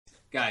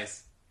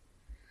Guys,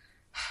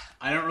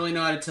 I don't really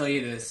know how to tell you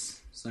this,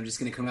 so I'm just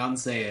going to come out and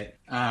say it.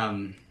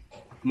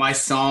 My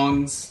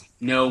songs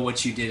know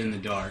what you did in the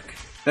dark.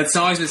 That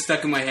song's been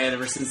stuck in my head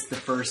ever since the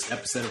first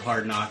episode of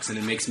Hard Knocks, and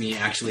it makes me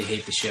actually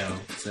hate the show.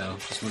 So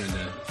just wanted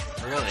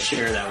to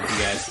share that with you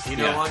guys. You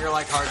no longer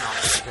like Hard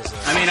Knocks because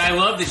of... I mean, I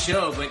love the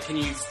show, but can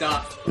you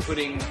stop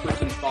putting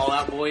Fall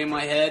Out Boy in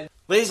my head?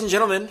 Ladies and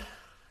gentlemen,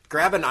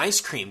 grab an ice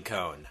cream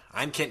cone.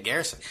 I'm Kent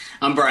Garrison.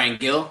 I'm Brian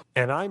Gill.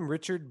 And I'm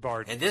Richard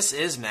Barton. And this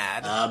is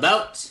Mad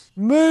About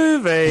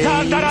Movies.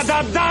 Da, da,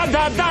 da, da,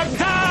 da, da,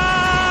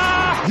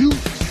 da. You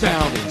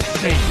sound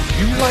insane.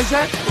 You realize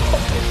that?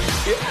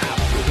 Yeah.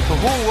 The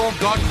whole world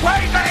gone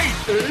crazy!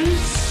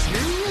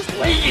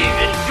 Seriously?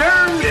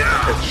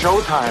 It's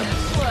showtime.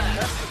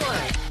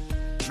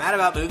 Mad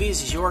About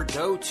Movies is your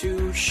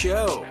go-to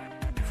show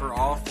for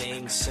all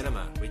things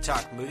cinema. We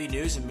talk movie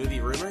news and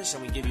movie rumors,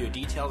 and we give you a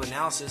detailed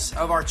analysis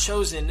of our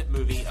chosen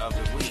movie of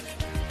the week.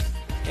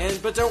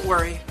 But don't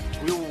worry,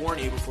 we will warn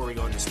you before we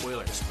go into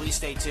spoilers. Please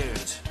stay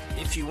tuned,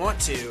 if you want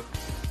to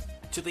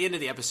the end of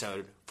the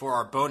episode for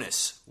our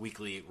bonus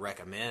weekly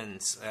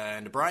recommends.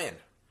 And Brian,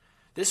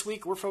 this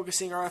week we're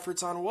focusing our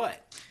efforts on what?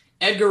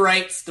 Edgar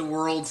Wright's The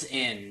World's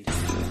End.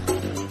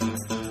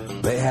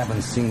 They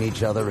haven't seen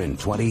each other in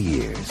 20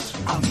 years.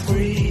 I'm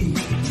free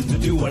to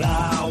do what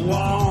I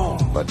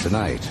want. But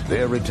tonight,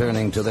 they're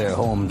returning to their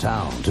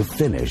hometown to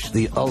finish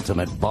the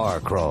ultimate bar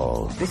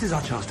crawl. This is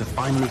our chance to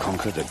finally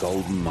conquer the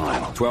Golden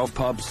Mile. 12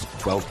 pubs,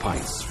 12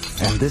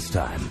 pints. And this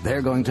time,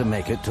 they're going to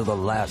make it to the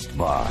last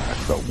bar,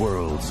 The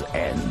World's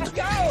End. Let's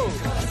go!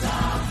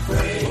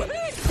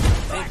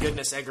 Thank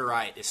goodness Edgar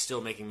Wright is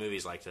still making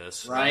movies like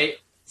this. Right?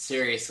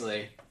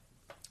 Seriously.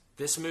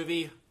 This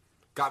movie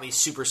got me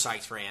super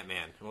psyched for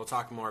Ant-Man. And we'll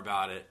talk more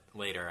about it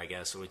later, I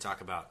guess, when we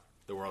talk about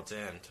The World's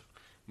End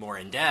more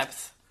in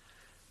depth.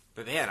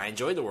 But man, I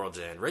enjoyed The World's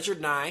End. Richard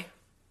and I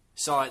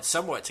saw it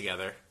somewhat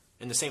together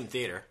in the same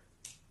theater.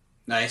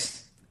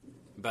 Nice.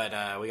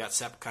 But we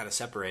got kind of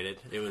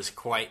separated. It was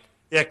quite...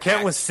 Yeah,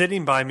 Kent was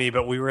sitting by me,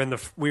 but we were in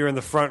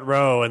the front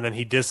row, and then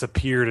he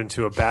disappeared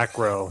into a back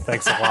row.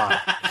 Thanks a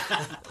lot.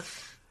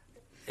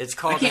 It's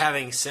called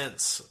having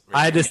sense.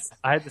 I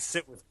had to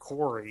sit with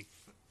Corey.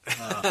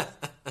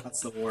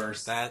 That's the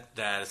worst. That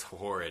is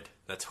horrid.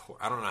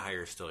 I don't know how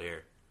you're still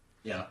here.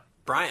 Yeah.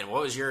 Brian,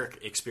 what was your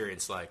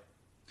experience like?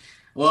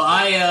 Well,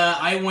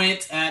 I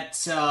went at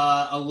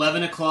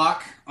 11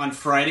 o'clock on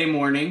Friday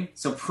morning.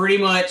 So pretty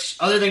much,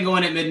 other than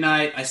going at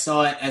midnight, I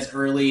saw it as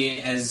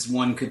early as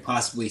one could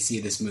possibly see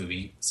this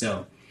movie.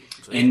 So,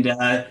 and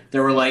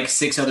there were like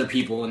 6 other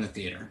people in the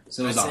theater.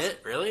 So it was awesome. That's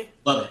it? Really?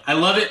 Love it. I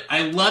love it.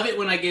 I love it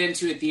when I get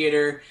into a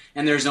theater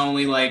and there's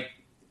only like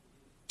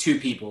 2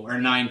 people or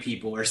 9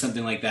 people or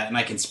something like that, and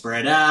I can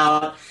spread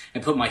out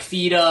and put my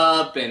feet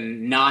up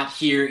and not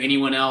hear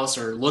anyone else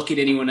or look at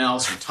anyone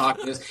else or talk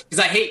to this, because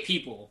I hate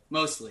people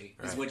mostly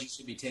is what you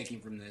should be taking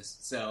from this.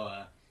 So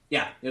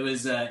yeah, it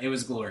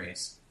was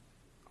glorious.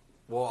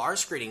 Well, our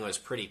screening was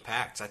pretty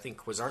packed. I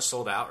think, was ours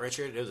sold out,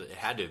 Richard? It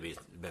had to have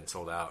been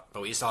sold out,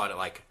 but we saw it at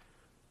like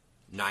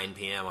 9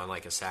 p.m. on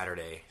like a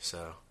Saturday.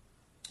 So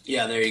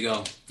yeah, there you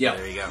go. Yeah,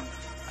 there you go.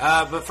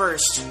 But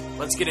first,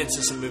 let's get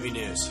into some movie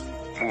news.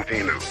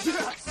 Movie news,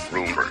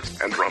 rumors,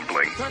 and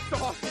rumbling. That's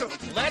awesome.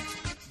 Let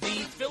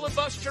the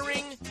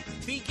filibustering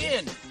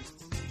begin.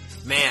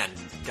 Man,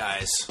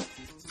 guys,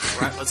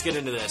 right, let's get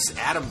into this.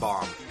 Atom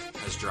Bomb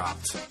has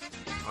dropped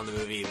on the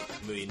movie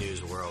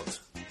news world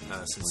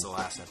since the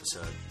last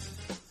episode.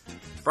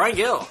 Brian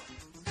Gill.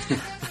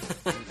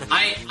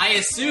 I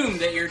assume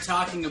that you're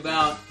talking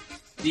about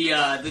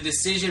the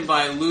decision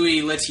by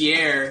Louis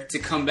Leterrier to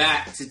come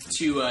back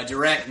to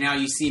direct Now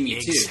You See Me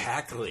Too.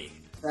 Exactly.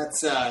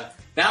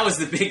 That was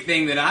the big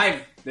thing that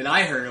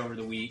I heard over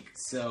the week.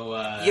 So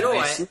you know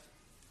what?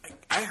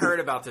 I heard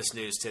about this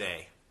news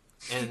today,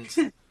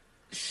 and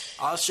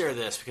I'll share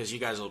this because you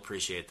guys will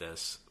appreciate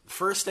this. The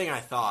first thing I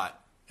thought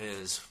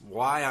is,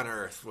 why on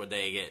earth would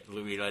they get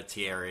Louis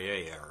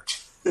Leterrier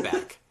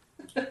back?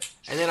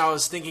 And then I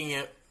was thinking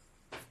it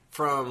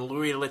from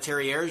Louis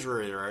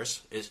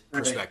Leterrier's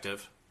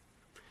perspective,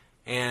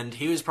 and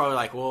he was probably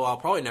like, "Well, I'll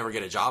probably never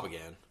get a job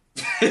again."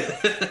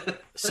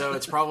 So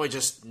it's probably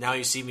just Now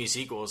You See Me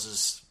sequels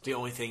is the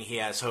only thing he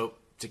has hope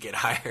to get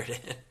hired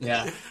in.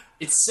 Yeah,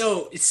 it's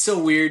so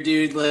weird,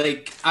 dude.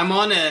 Like I'm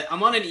on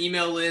an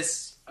email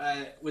list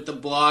with a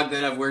blog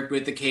that I've worked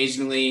with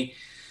occasionally,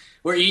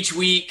 where each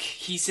week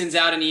he sends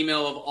out an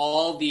email of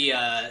all the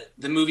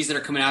movies that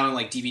are coming out on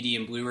like DVD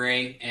and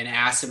Blu-ray, and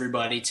asks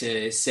everybody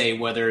to say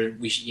whether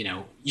we should,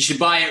 you should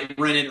buy it,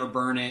 rent it, or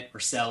burn it, or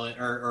sell it,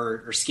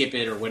 or skip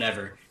it, or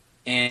whatever.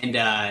 And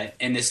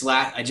this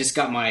I just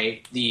got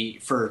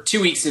for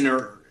 2 weeks in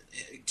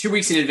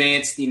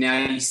advance, the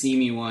Now You See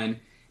Me one,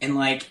 and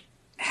like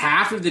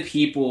half of the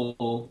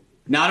people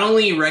not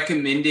only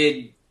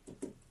recommended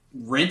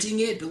renting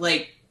it, but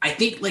like I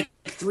think like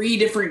 3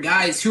 different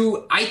guys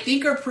who I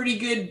think are pretty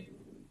good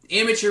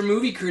amateur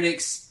movie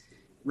critics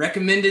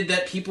recommended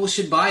that people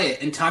should buy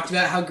it and talked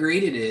about how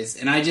great it is.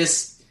 And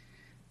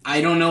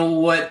I don't know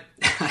what.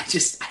 I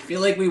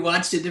feel like we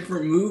watched a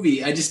different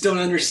movie. I just don't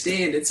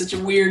understand. It's such a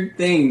weird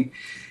thing.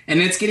 And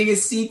it's getting a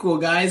sequel,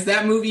 guys.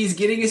 That movie is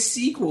getting a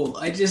sequel.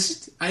 I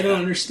don't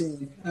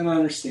understand. I don't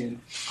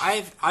understand.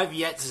 I've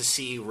yet to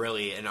see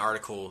really an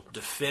article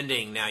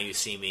defending Now You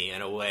See Me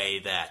in a way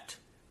that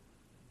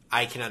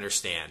I can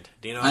understand.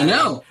 Do you know? I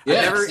know.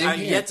 Yeah,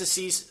 I've yet to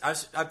see.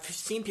 I've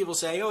seen people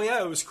say, "Oh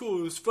yeah, it was cool,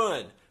 it was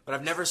fun," but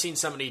I've never seen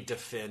somebody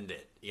defend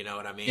it. You know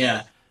what I mean?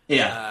 Yeah.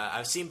 Yeah.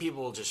 I've seen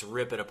people just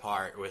rip it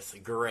apart with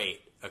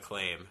great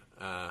acclaim.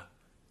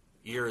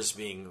 Yours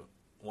being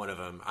one of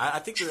them. I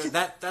think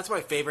that's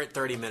my favorite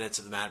 30 minutes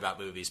of the Mad About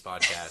Movies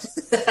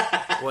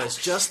podcast. Was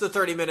just the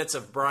 30 minutes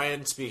of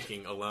Brian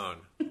speaking alone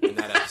in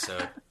that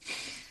episode.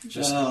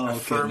 Just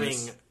affirming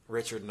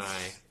Richard and I.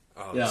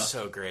 Oh, yeah.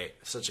 So great.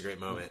 Such a great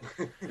moment.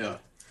 Yeah.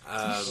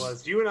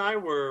 You and I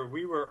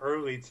were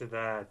early to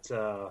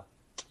that.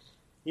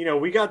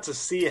 We got to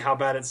see how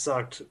bad it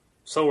sucked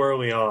so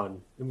early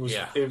on. We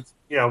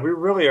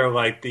really are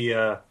like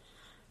the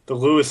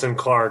Lewis and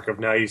Clark of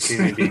Now You See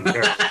Me being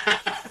terrible.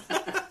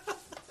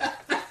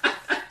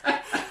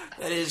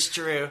 That is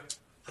true.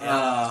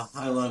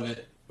 I love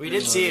it. We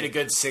did see it a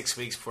good 6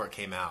 weeks before it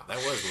came out. That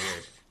was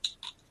weird.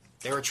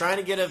 They were trying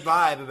to get a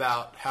vibe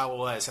about how it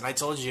was, and I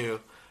told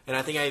you, and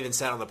I think I even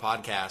said on the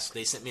podcast,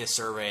 they sent me a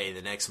survey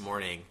the next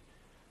morning,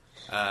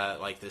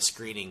 like the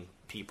screening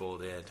people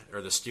did,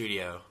 or the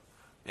studio,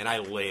 and I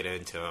laid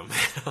into them.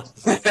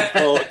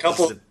 Well, a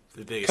couple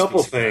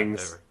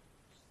things.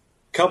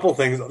 Couple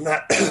things on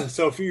that.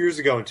 So a few years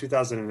ago in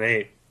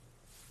 2008,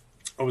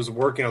 I was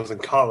in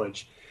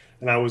college,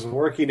 and I was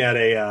working at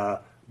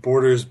a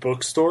Borders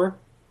bookstore.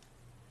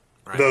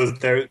 Right.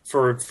 Though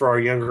for our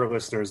younger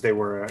listeners, they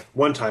were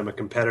one time a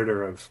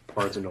competitor of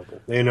Barnes & Noble.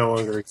 They no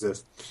longer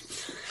exist.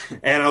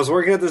 And I was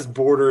working at this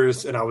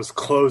Borders, and I was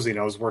closing.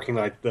 I was working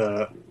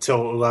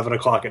till 11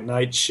 o'clock at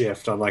night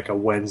shift on like a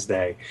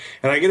Wednesday.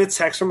 And I get a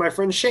text from my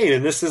friend Shane,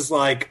 and this is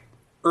like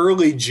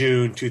early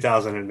June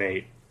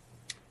 2008.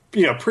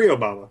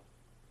 Pre-Obama,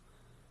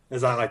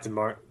 as I like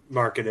to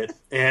market it.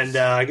 And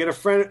I get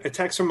a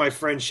text from my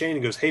friend Shane,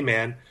 and goes, "Hey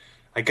man,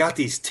 I got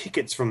these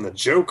tickets from the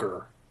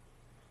Joker.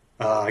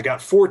 I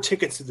got 4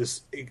 tickets to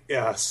this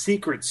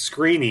secret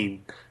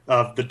screening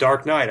of The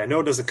Dark Knight. I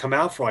know it doesn't come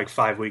out for like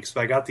 5 weeks,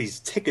 but I got these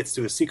tickets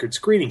to a secret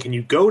screening. Can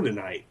you go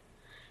tonight?"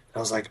 And I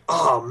was like,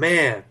 "Oh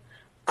man,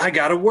 I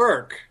gotta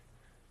work.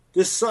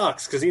 This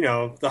sucks," because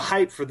the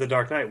hype for The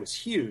Dark Knight was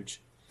huge.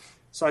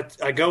 So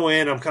I go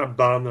in, I'm kind of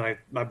bummed, and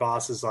my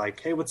boss is like,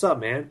 "Hey, what's up,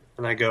 man?"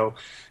 And I go,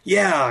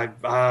 "Yeah,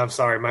 I'm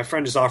sorry, my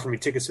friend just offered me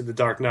tickets to The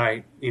Dark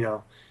Knight,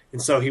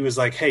 And so he was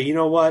like, "Hey, you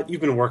know what?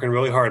 You've been working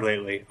really hard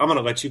lately. I'm going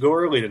to let you go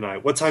early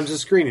tonight. What time's the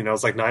screening?" I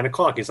was like, 9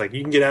 o'clock. He's like,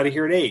 "You can get out of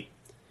here at 8.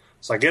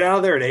 So I get out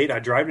of there at 8. I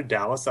drive to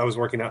Dallas. I was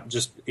working out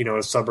just,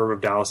 a suburb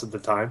of Dallas at the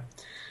time.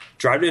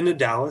 Drive into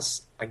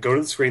Dallas. I go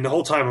to the screen. The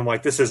whole time I'm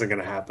like, this isn't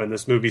going to happen.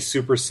 This movie's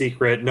super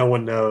secret. No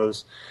one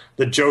knows.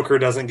 The Joker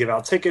doesn't give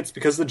out tickets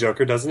because the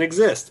Joker doesn't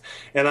exist.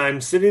 And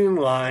I'm sitting in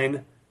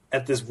line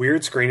at this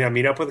weird screen. I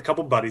meet up with a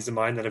couple buddies of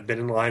mine that have been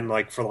in line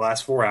like for the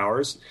last 4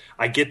 hours.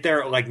 I get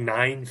there at like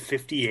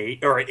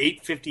 9:58 or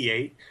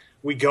 8:58.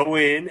 We go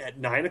in at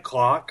 9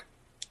 o'clock.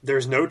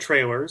 There's no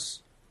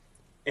trailers.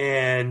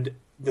 And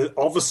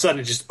all of a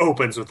sudden it just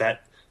opens with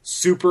that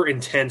super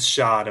intense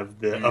shot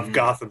of of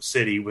Gotham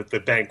City with the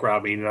bank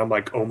robbing. And I'm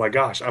like, oh my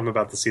gosh, I'm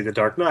about to see The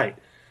Dark Knight.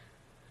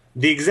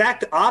 The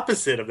exact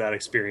opposite of that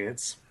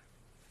experience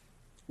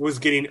was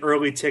getting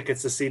early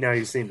tickets to see Now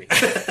You See Me.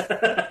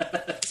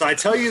 So I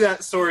tell you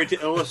that story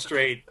to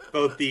illustrate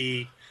both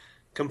the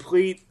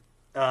complete,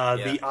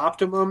 the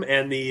optimum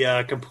and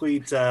the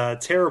complete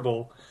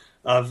terrible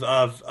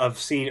of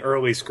seeing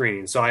early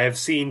screenings. So I have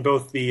seen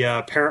both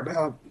the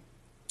Paramount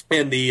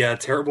and the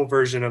terrible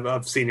version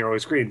of seeing early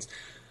screens.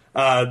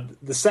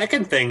 The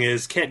second thing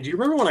is, Kent, do you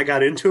remember when I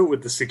got into it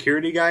with the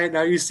security guy at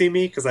Now You See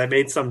Me? Because I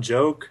made some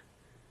joke.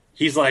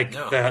 He's like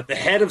the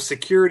head of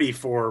security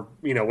for,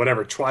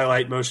 whatever,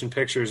 Twilight Motion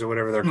Pictures or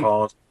whatever they're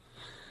called.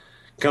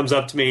 Comes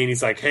up to me and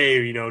he's like,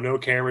 "Hey, no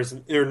cameras,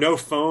 there are no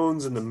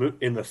phones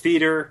in the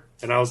theater."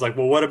 And I was like,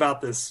 "Well, what about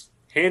this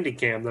handy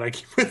cam that I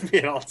keep with me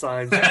at all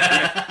times?"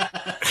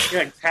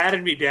 He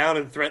patted me down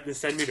and threatened to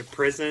send me to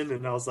prison.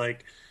 And I was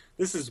like,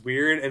 this is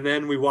weird. And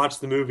then we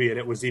watched the movie and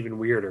it was even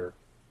weirder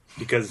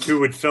because who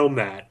would film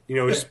that?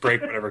 Just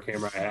break whatever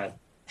camera I had.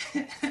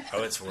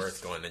 Oh, it's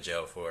worth going to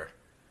jail for.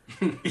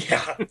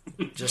 Yeah,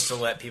 just to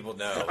let people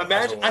know.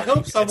 I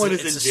hope someone is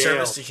in jail. It's a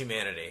service to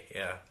humanity.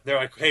 Yeah, they're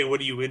like, "Hey, what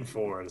are you in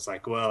for?" And it's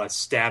like, "Well, I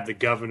stabbed the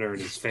governor and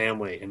his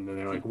family." And then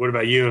they're like, "What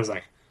about you?" And I was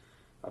like,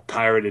 "I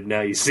pirated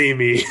Now You See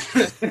Me."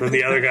 And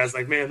the other guy's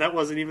like, "Man, that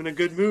wasn't even a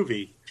good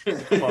movie.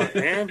 Come on,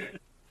 man."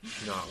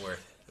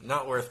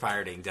 Not worth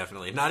pirating.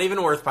 Definitely not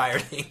even worth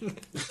pirating.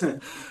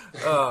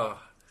 Oh,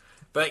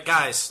 but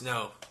guys,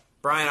 no,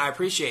 Brian, I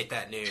appreciate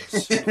that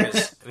news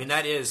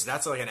because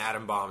that's like an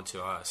atom bomb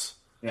to us.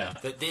 Yeah.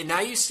 The Now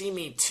You See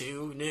Me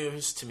 2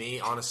 news, to me,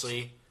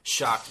 honestly,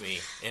 shocked me.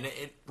 And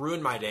it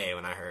ruined my day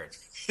when I heard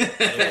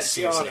it was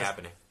seriously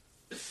happening.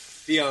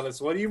 Be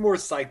honest. What are you more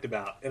psyched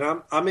about?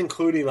 And I'm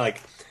including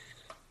like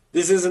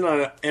this isn't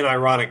an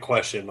ironic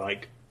question.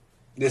 Like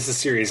this is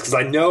serious because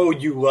I know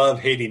you love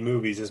hating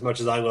movies as much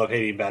as I love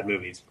hating bad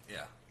movies.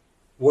 Yeah.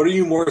 What are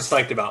you more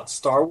psyched about?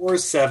 Star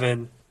Wars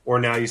 7 or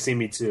Now You See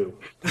Me 2?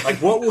 Like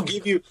what will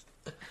give you?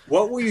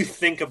 What will you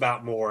think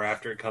about more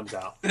after it comes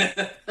out?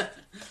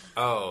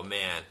 Oh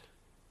man,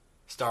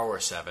 Star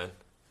Wars 7.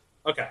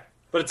 Okay,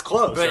 but it's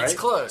close. But right? it's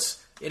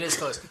close. It is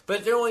close.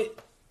 But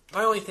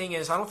my only thing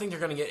is, I don't think they're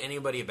going to get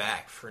anybody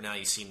back for Now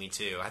You See Me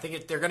Too. I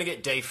think they're going to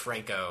get Dave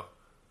Franco.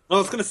 Well,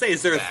 I was going to say,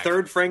 is there a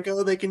third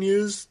Franco they can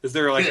use? Is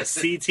there like a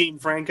C-team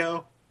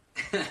Franco?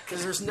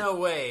 Because there's no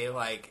way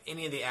like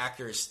any of the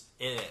actors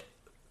in it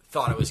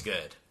thought it was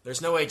good.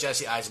 There's no way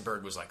Jesse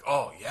Eisenberg was like,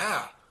 "Oh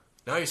yeah,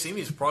 Now You See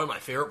Me is probably my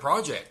favorite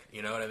project."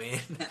 You know what I mean?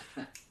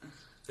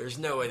 There's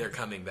no way they're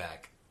coming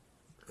back,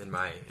 in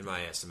my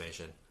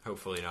estimation.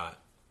 Hopefully not.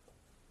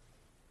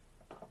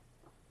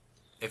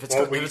 If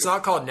it's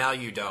not called Now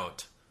You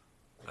Don't,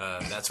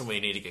 that's when we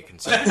need to get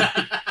concerned.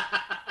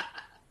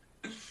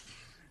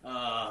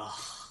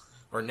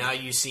 Or Now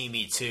You See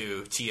Me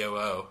Too,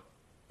 TOO.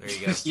 There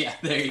you go. Yeah,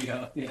 there you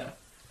go. Yeah.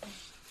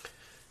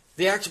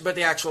 But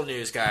the actual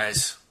news,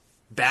 guys,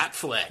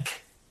 Batfleck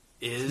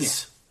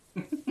is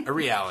a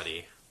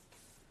reality.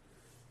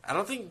 I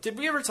don't think... Did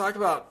we ever talk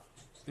about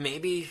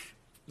maybe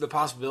the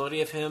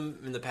possibility of him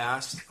in the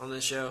past on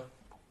this show?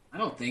 I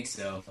don't think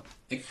so.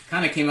 It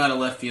kind of came out of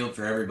left field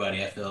for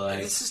everybody, I feel like.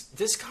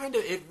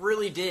 It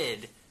really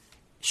did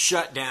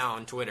shut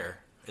down Twitter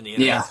and the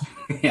internet.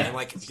 Yeah. And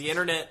like the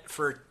internet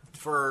for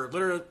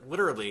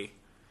literally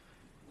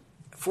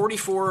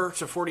 44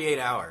 to 48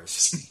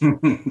 hours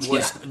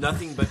was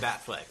nothing but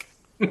Batfleck.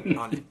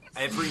 On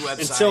every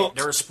website.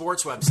 There were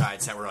sports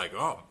websites that were like,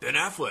 "Oh, Ben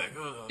Affleck."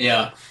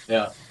 Yeah.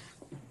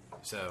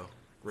 So,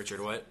 Richard,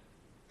 what?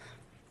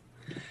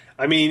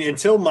 I mean,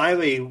 until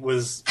Miley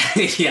was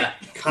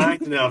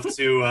kind enough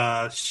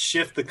to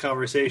shift the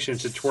conversation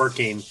to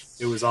twerking,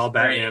 it was all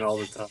Batman all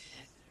the time.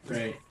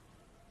 Right.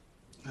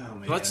 Oh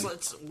man.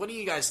 Let's. What do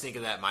you guys think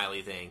of that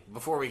Miley thing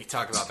before we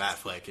talk about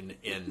Batfleck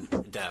in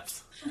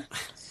depth?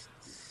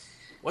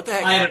 What the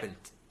heck happened?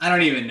 I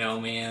don't even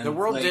know, man. The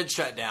world did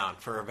shut down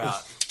for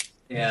about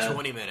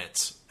 20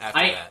 minutes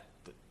after that.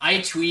 I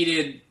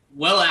tweeted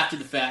well after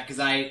the fact because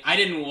I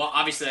didn't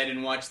watch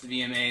the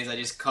VMAs. I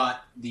just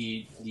caught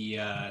the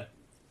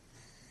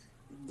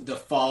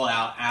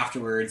fallout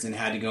afterwards and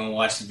had to go and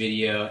watch the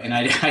video. And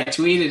I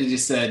tweeted and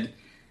just said,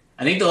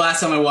 I think the last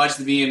time I watched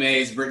the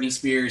VMAs, Britney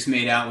Spears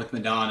made out with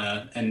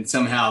Madonna, and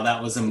somehow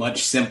that was a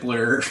much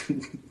simpler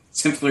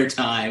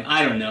time.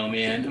 I don't know,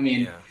 man. I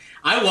mean. Yeah.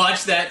 I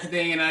watched that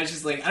thing and I was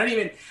just like, I don't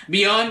even,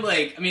 beyond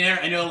like, I mean,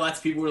 I know lots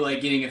of people were like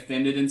getting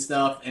offended and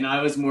stuff, and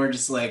I was more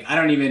just like, I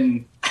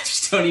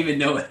just don't even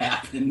know what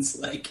happens.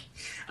 Like,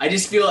 I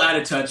just feel out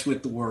of touch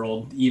with the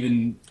world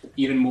even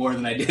more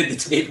than I did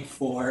the day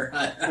before.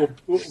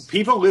 Well,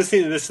 people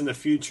listening to this in the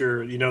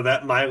future, you know,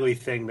 that Miley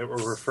thing that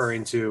we're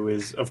referring to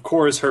is, of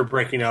course, her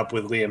breaking up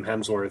with Liam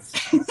Hemsworth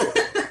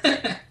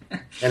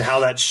and how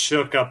that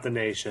shook up the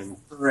nation.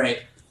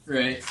 Right.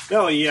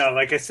 No, yeah,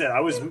 like I said, I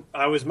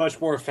was much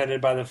more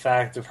offended by the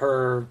fact of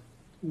her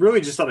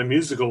really just on a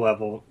musical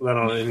level than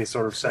on any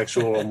sort of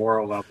sexual or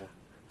moral level.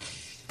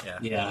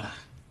 Yeah.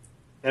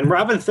 And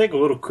Robin Thicke, a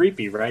little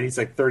creepy, right? He's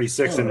like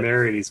 36 and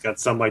married. He's got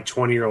some like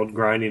 20-year-old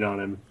grinding on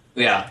him.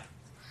 Yeah.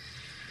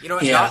 You know,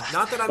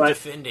 not that I'm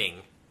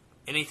defending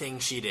anything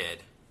she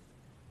did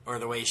or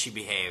the way she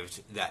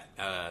behaved that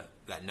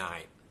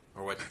night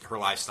or what her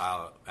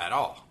lifestyle at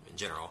all in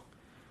general,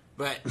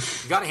 but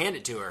you got to hand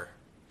it to her.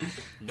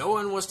 No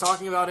one was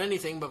talking about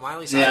anything but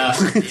Miley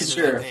Cyrus. Yeah, it's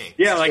true.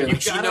 Yeah, like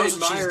she knows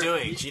what she's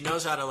doing. She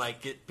knows how to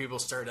like get people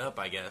stirred up.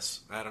 I guess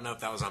I don't know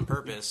if that was on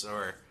purpose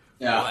or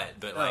what,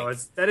 but like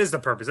that is the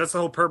purpose. That's the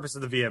whole purpose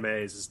of the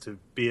VMAs is to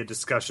be a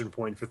discussion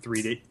point for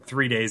 3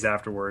 days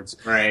afterwards.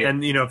 Right.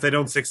 And you know, if they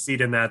don't succeed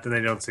in that, then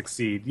they don't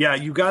succeed. Yeah,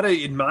 you got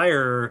to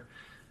admire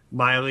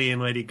Miley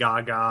and Lady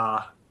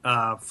Gaga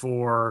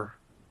for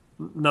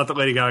not that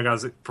Lady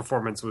Gaga's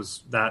performance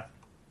was that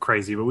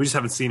crazy, but we just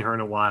haven't seen her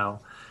in a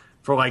while.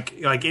 For like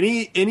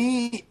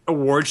any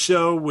award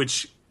show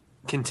which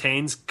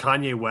contains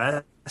Kanye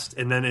West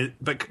and then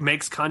but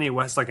makes Kanye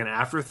West like an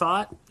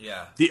afterthought.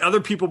 Yeah. The other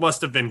people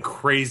must have been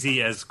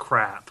crazy as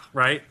crap,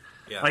 right?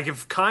 Yeah. Like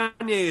if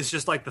Kanye is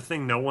just like the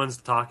thing no one's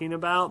talking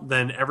about,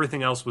 then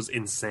everything else was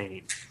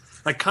insane.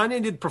 Like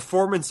Kanye did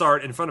performance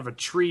art in front of a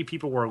tree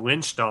people were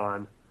lynched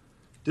on.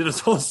 Did his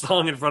whole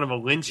song in front of a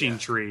lynching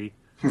tree.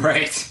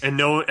 Right.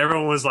 And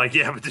everyone was like,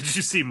 yeah, but did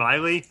you see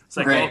Miley? It's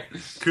like, well,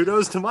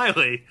 kudos to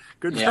Miley.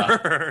 Good for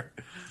her.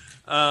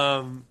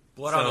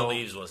 Blood on the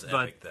Leaves was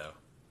epic, though.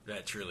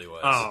 That truly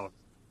was. Oh.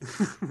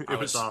 It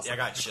was awesome. I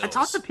got chills. I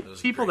talked to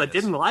people that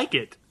didn't like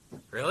it.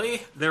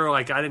 Really? They were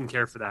like, I didn't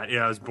care for that.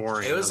 Yeah, it was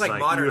boring. It was like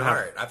modern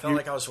art. I felt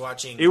like I was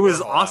watching it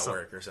was awesome.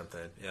 Work or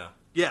something. Yeah.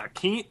 Yeah,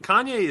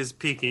 Kanye is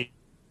peaking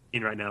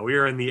right now. We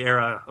are in the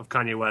era of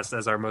Kanye West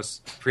as our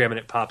most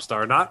preeminent pop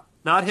star. Not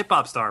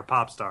hip-hop star,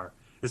 pop star.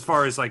 As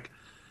far as like,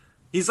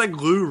 he's like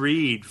Lou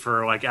Reed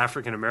for like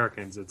African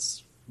Americans.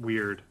 It's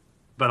weird,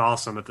 but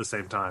awesome at the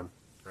same time.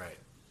 Right.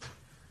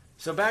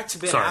 So back to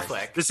Ben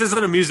Affleck. This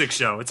isn't a music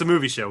show. It's a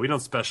movie show. We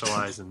don't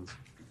specialize in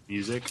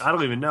music. I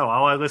don't even know.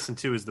 All I listen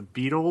to is the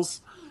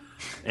Beatles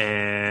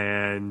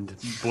and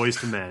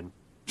Boyz II Men.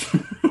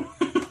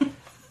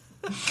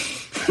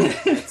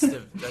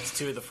 That's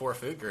two of the 4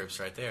 food groups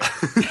right there.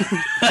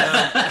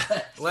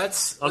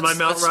 On my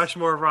Mount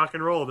Rushmore of rock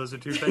and roll, those are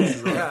 2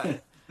 faces. Yeah.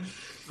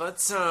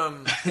 Let's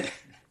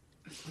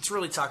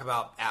really talk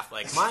about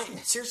Affleck.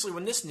 Seriously,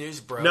 when this news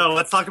broke... No,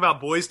 let's talk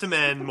about Boyz II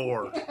Men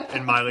more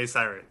and Miley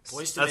Cyrus.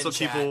 That's what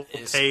people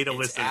pay to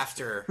listen.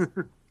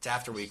 It's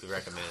after Weekly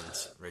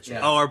Recommends, Richard.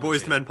 Yeah. Oh, our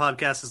Boyz II Men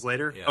podcast is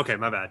later? Yeah. Okay,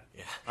 my bad.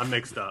 Yeah. I'm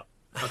mixed up.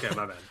 Okay,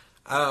 my bad.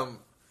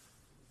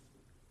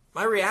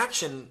 My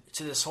reaction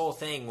to this whole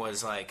thing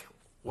was like,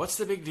 what's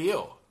the big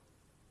deal?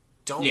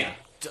 Ben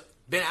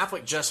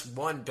Affleck just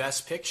won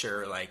Best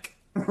Picture,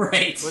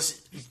 right.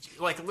 Was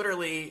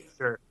literally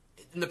sure.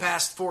 In the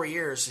past 4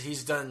 years,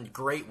 he's done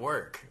great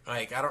work.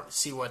 I don't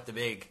see what the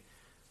big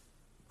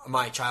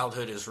 "my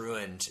childhood is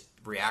ruined"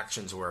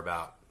 reactions were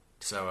about.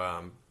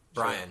 So,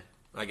 Brian,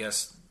 I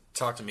guess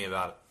talk to me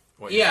about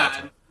what.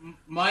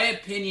 My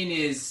opinion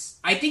is,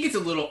 I think it's a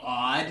little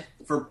odd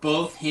for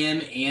both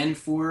him and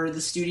for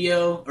the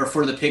studio or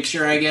for the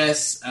picture. I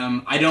guess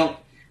when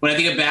I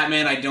think of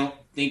Batman, I don't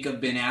think of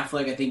Ben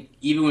Affleck. I think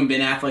even when Ben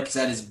Affleck is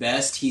at his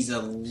best, he's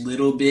a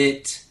little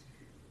bit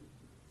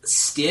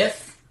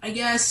stiff, I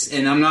guess,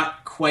 and I'm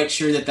not quite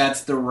sure that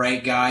that's the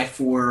right guy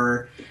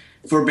for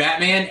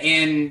Batman.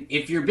 And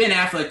if you're Ben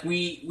Affleck,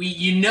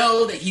 you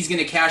know that he's going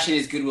to cash in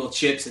his goodwill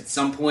chips at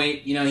some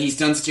point. You know, he's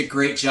done such a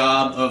great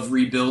job of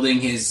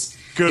rebuilding his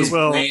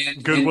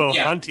brand.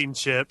 Hunting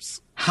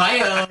chips.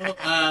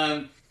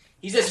 Hi-oh.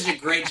 He's done such a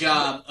great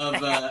job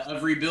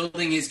of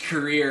rebuilding his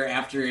career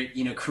after it,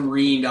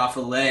 careened off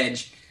a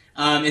ledge.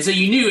 And so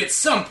you knew at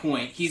some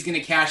point he's going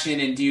to cash in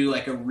and do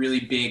a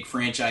really big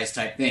franchise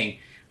type thing.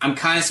 I'm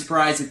kind of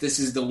surprised that this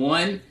is the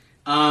one.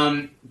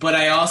 But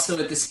I also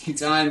at the same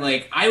time,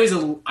 I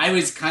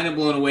was kind of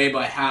blown away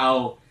by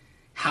how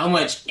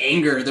much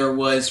anger there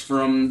was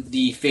from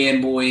the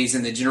fanboys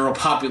and the general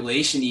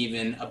population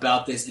even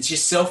about this. It's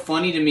just so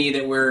funny to me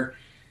that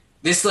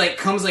this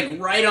comes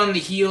right on the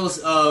heels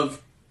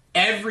of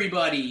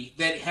everybody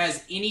that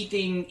has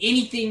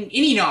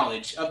any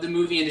knowledge of the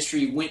movie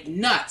industry went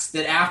nuts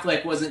that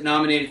Affleck wasn't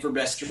nominated for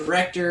Best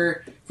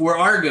Director for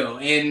Argo,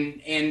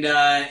 and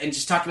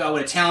just talked about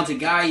what a talented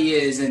guy he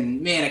is,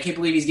 and man, I can't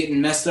believe he's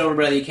getting messed over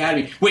by the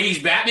Academy. Wait,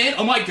 he's Batman?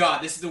 Oh my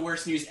God, this is the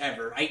worst news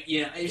ever.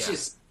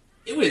 It's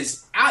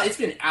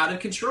been out of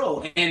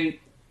control, and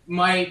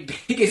my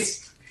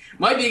biggest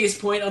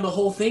point on the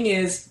whole thing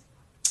is,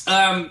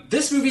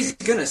 this movie's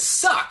gonna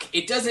suck.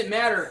 It doesn't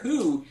matter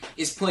who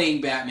is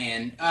playing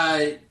Batman.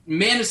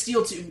 Man of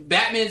Steel 2,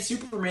 Batman,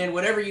 Superman,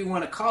 whatever you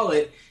want to call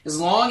it, as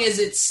long as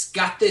it's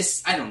got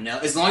this, I don't know,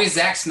 as long as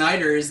Zack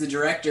Snyder is the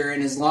director,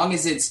 and as long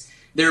as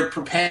they're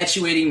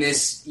perpetuating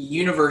this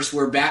universe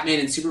where Batman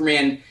and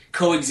Superman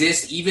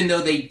coexist, even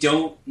though they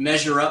don't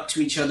measure up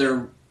to each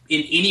other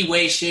in any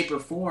way, shape, or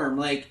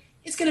form,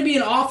 it's gonna be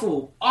an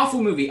awful,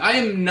 awful movie. I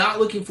am not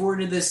looking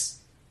forward to this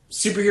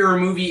superhero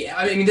movie.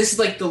 I mean, this is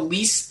the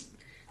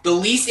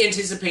least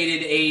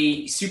anticipated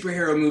a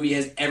superhero movie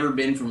has ever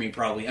been for me,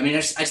 probably. I mean,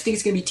 I just think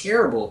it's going to be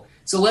terrible.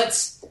 So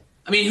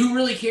who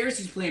really cares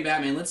who's playing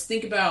Batman? Let's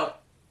think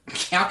about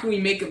how can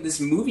we make this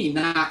movie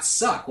not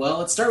suck? Well,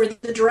 let's start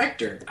with the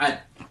director. I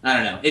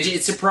don't know.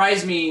 It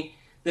surprised me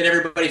that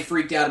everybody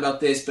freaked out about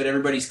this, but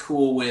everybody's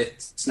cool with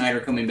Snyder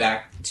coming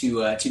back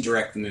to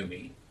direct the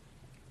movie.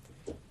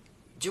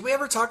 Did we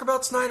ever talk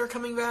about Snyder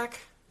coming back?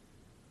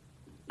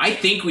 I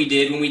think we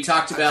did when we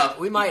talked about.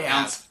 We might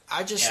have.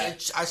 I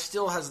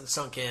still hasn't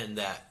sunk in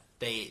that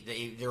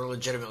they're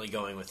legitimately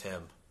going with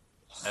him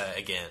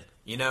again.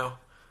 Yeah,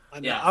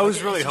 I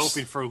was really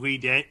hoping for Lee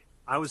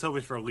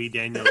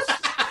Daniels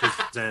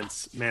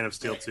presents Man of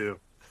Steel 2.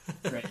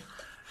 Right.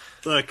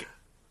 Look,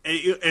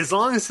 as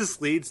long as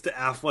this leads to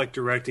Affleck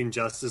directing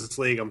Justice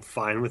League, I'm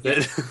fine with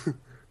it.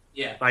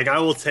 Yeah. I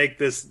will take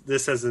this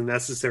as a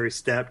necessary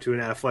step to an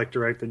Affleck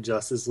directed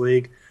Justice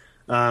League.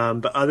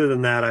 But other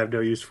than that, I have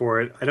no use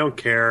for it. I don't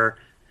care.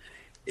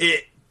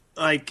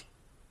 I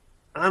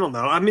don't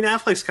know. I mean,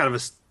 Affleck's kind of a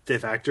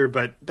stiff actor,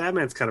 but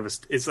Batman's kind of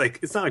it's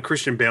not like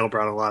Christian Bale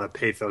brought a lot of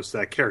pathos to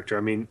that character.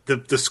 I mean,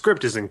 the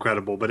script is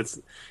incredible, but it's,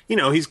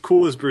 he's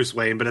cool as Bruce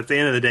Wayne, but at the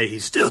end of the day,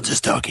 he's still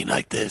just talking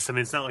like this. I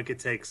mean, it's not like it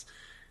takes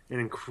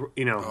Daniel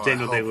Day-Lewis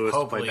to play Batman.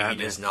 Hopefully he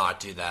does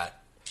not do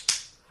that.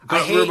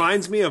 But it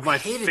reminds me of my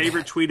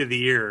favorite tweet of the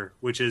year,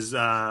 which was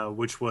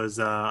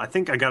I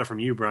think I got it from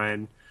you,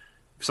 Brian.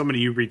 Somebody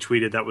you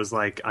retweeted that was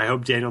like, I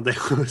hope Daniel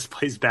Day-Lewis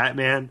plays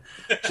Batman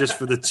just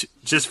for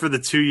the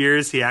 2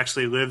 years he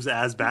actually lives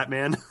as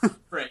Batman.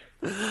 Right.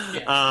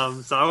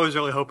 Yeah. So I was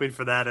really hoping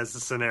for that as a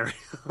scenario.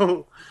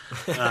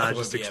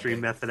 Just extreme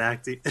method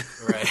acting.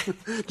 Right.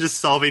 Just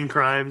solving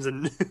crimes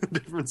in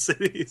different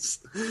cities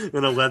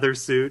in a leather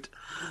suit.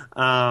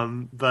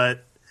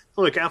 But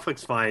look,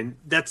 Affleck's fine.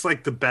 That's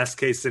the best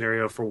case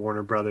scenario for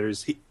Warner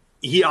Brothers.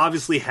 He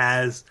obviously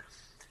has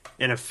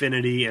an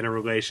affinity and a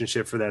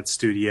relationship for that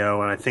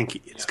studio, and I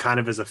think it's kind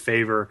of as a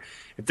favor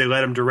if they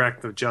let him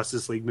direct the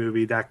Justice League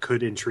movie. That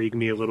could intrigue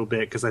me a little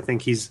bit because I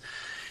think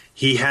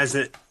he has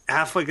it.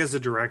 Affleck as a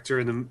director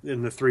in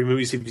the 3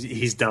 movies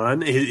he's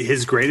done,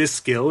 his greatest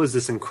skill is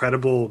this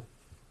incredible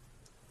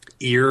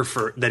ear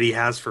that he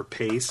has for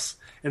pace.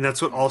 And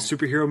that's what all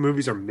superhero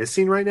movies are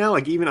missing right now.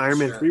 Like even Iron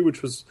Man 3,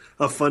 which was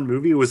a fun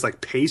movie, was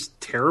like paced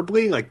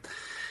terribly. Like,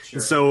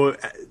 and so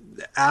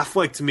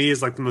Affleck to me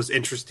is like the most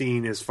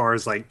interesting as far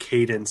as like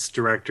cadence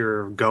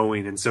director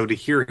going. And so to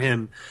hear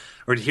him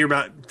or to hear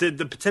about the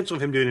potential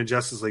of him doing a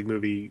Justice League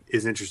movie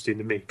is interesting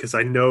to me because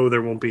I know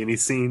there won't be any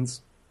scenes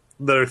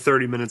that are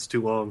 30 minutes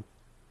too long.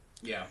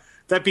 Yeah.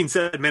 That being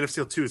said, Man of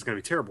Steel 2 is going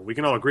to be terrible. We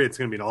can all agree it's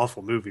going to be an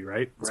awful movie,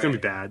 right? It's going to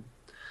be bad.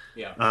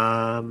 Yeah.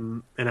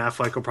 And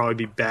Affleck will probably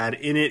be bad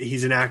in it.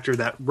 He's an actor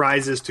that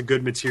rises to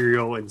good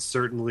material and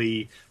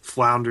certainly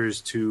flounders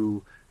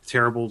to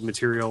terrible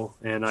material,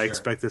 and I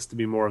expect this to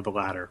be more of the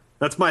latter.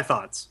 That's my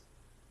thoughts.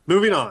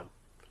 Moving on.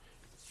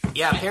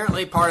 Yeah,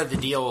 apparently part of the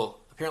deal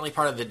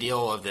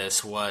of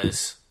this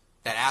was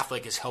that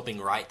Affleck is helping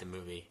write the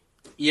movie.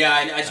 Yeah,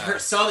 I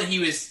saw that he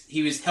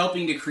was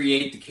helping to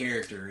create the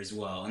character as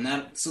well, and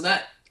that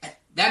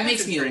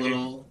makes me a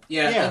little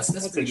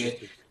that's pretty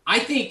good. I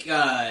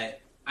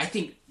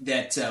think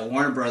that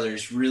Warner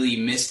Brothers really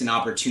missed an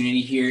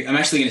opportunity here. I'm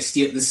actually going to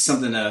steal. This is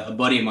something a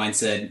buddy of mine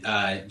said.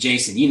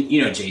 Jason,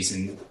 you know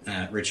Jason,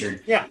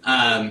 Richard.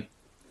 Yeah.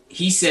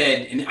 He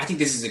said, and I think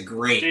this is a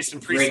great Jason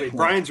Priestley. Great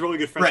Brian's really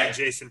good friend with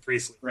Jason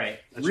Priestley. Right.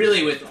 That's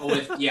really with all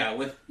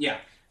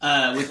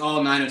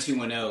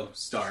 90210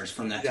 stars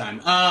from that time.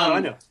 I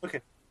know.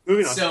 Okay.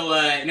 Moving on. So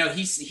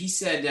he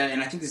said,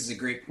 and I think this is a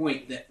great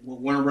point that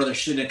Warner Brothers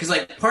should have, because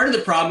like part of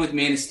the problem with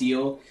Man of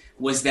Steel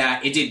was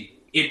that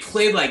it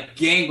played like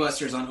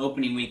gangbusters on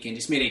opening weekend,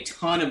 just made a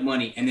ton of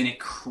money, and then it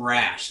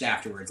crashed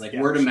afterwards. Like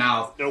word of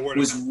mouth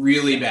was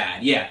really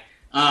bad. Yeah.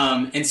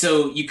 And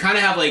so you kind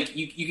of have like,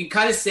 you can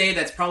kind of say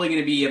that's probably going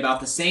to be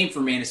about the same for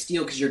Man of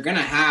Steel, because you're going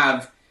to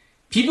have,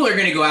 people are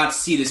going to go out to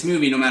see this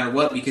movie no matter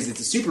what, because it's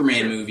a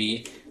Superman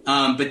movie.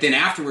 But then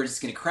afterwards it's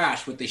going to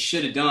crash. What they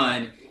should have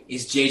done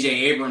is J.J.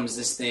 Abrams,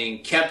 this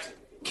thing, kept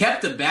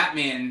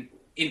Batman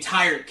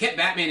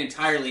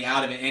entirely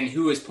out of it, and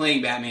who was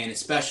playing Batman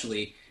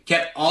especially,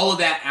 kept all of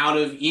that out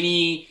of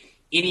any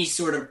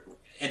sort of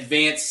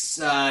advance,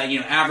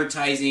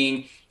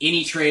 advertising,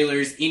 any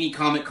trailers, any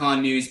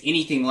Comic-Con news,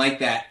 anything like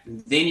that.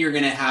 Then you're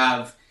going to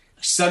have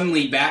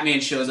suddenly Batman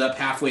shows up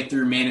halfway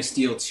through Man of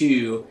Steel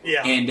 2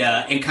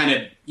 and kind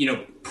of,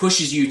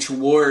 pushes you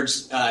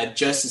towards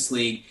Justice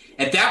League.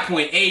 At that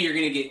point, A, you're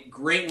going to get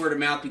great word of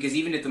mouth, because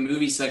even if the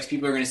movie sucks,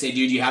 people are going to say,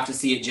 dude, you have to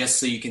see it just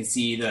so you can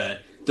see the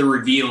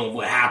reveal of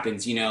what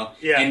happens,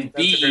 Yeah, and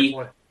B,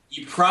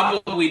 you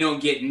probably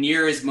don't get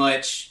near as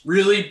much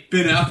really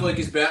Ben Affleck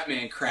as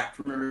Batman crap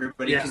from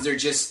everybody, because they're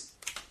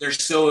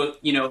so,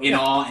 in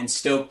awe and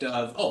stoked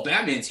of, oh,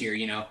 Batman's here,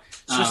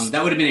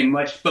 that would have been a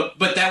much, but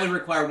that would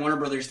require Warner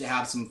Brothers to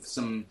have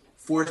some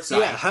foresight.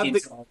 Yeah, have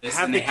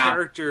the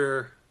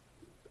character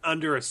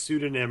under a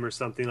pseudonym or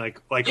something, like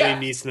Liam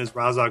Neeson as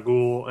Ra's al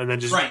Ghul, and then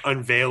just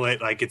unveil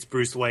it like it's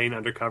Bruce Wayne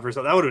undercover.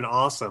 So that would have been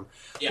awesome.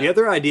 Yeah. The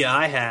other idea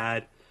I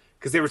had,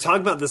 because they were talking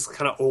about this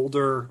kind of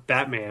older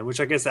Batman, which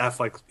I guess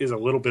Affleck is a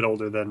little bit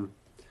older than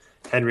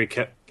Henry.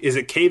 Is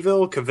it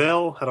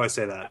Cavill? How do I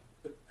say that?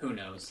 Who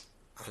knows?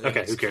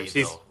 Okay, who cares?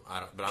 He's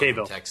I'm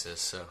from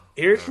Texas, so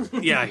here's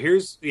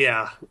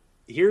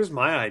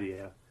my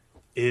idea.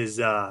 This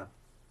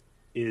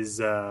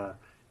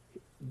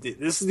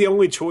is the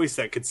only choice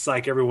that could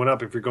psych everyone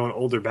up if you're going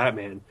older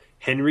Batman.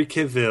 Henry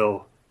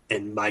Cavill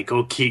and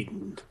Michael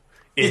Keaton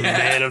in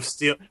Man of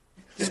Steel.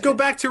 Just go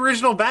back to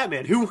original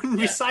Batman. Who wouldn't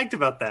be psyched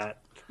about that?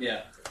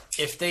 Yeah.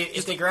 If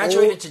they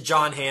graduated to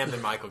John Hamm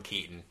and Michael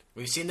Keaton,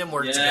 we've seen them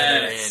work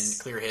together in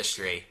Clear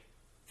History,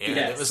 and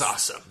it was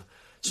awesome.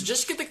 So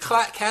just get the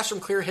cast from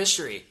Clear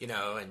History, and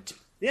I'd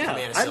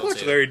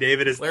watch Larry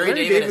David as Larry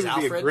David as would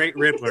Alfred. Be a great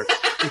Riddler.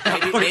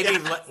 maybe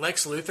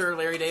Lex Luthor,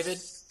 Larry David.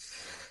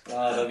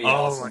 That'd be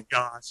awesome. My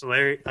gosh,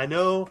 Larry! I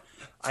know.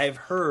 I've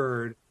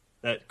heard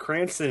that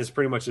Cranston is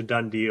pretty much a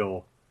done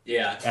deal.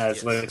 Yeah,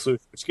 as Lex Luthor,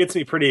 which gets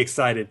me pretty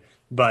excited.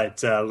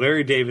 But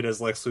Larry David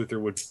as Lex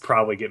Luthor would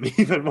probably get me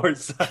even more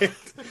excited.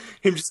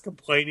 Him just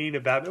complaining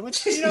about it.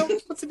 What's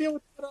the deal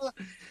with that?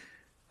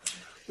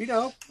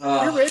 You're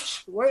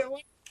rich. Why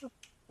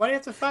do you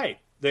have to fight?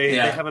 They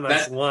have a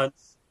nice lunch.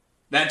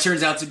 That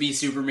turns out to be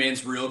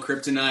Superman's real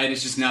kryptonite.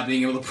 Is just not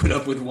being able to put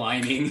up with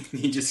whining.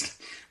 He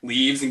just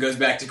leaves and goes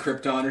back to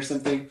Krypton or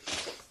something.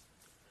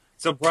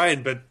 So,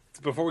 Brian, but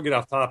before we get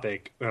off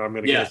topic, I'm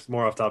going to get us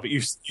more off topic.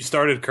 You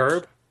started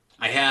Curb?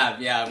 I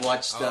have, I've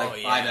watched 5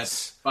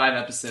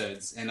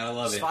 episodes, and I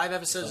love it. 5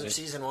 episodes of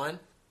season 1?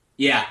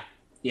 Yeah.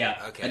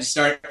 Okay. I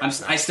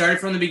started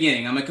from the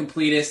beginning. I'm a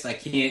completist. I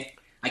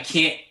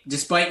can't.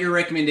 Despite your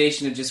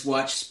recommendation of just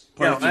watch.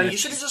 You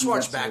should have just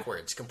watched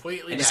backwards,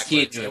 completely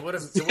backwards. It would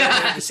have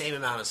made the same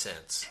amount of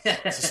sense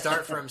to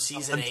start from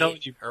season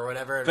 8 or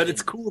whatever. But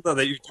it's cool though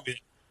that you do it.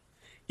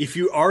 If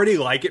you already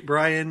like it,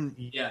 Brian,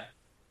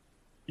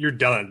 you're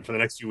done for the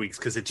next few weeks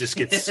because it just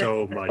gets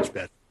so much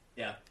better.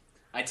 Yeah,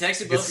 I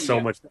texted both of you. So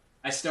much.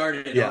 I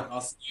started it. Yeah.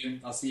 I'll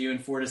see you in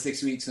 4 to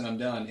 6 weeks, and I'm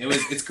done.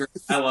 It's great.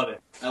 I love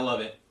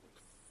it.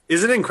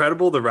 Isn't it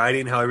incredible the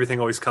writing? How everything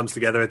always comes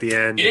together at the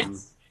end. It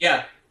is.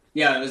 Yeah.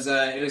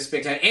 It was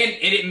spectacular, and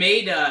it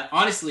made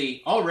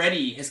honestly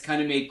already has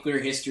kind of made Clear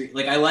History.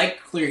 Like I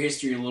like Clear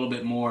History a little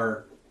bit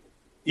more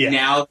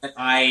now that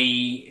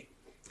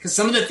because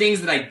some of the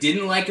things that I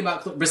didn't like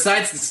about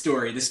besides the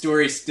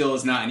story still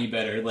is not any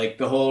better. Like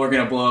the whole we're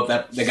gonna blow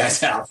up the guy's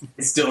house.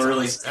 It's still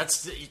really.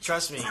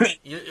 Trust me,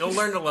 you'll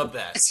learn to love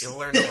that. You'll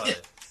learn to love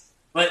it.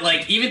 But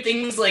like even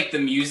things like the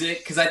music,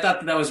 because I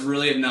thought that was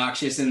really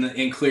obnoxious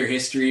in Clear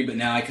History, but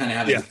now I kind of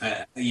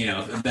have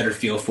a better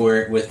feel for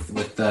it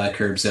with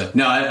Curb. So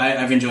no,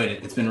 I've enjoyed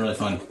it. It's been really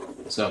fun.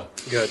 So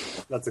good.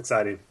 That's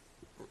exciting.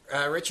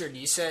 Richard,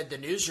 you said The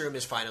Newsroom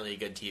is finally a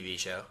good TV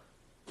show.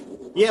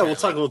 Yeah, we'll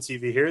talk a little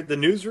TV here. The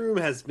Newsroom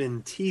has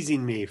been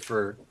teasing me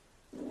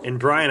and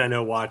Brian I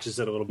know watches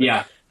it a little bit.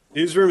 Yeah.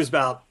 Newsroom is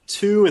about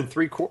 1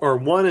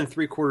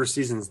 3/4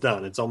 seasons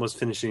done. It's almost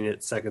finishing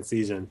its second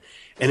season,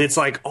 and it's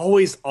like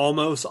always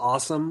almost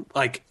awesome.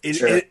 Like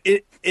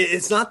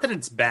it's not that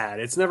it's bad;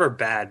 it's never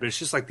bad, but it's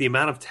just like the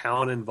amount of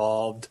talent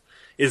involved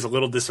is a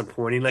little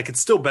disappointing. Like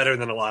it's still better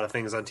than a lot of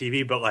things on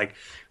TV, but like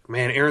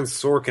man, Aaron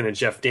Sorkin and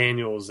Jeff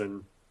Daniels,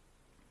 and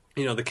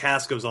the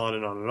cast goes on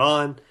and on and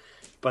on.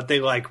 But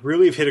they like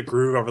really have hit a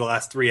groove over the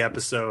last 3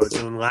 episodes,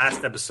 and the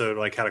last episode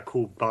like had a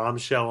cool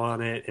bombshell on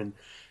it, and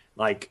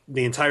like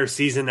the entire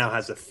season now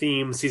has a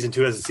theme. Season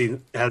 2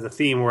 has a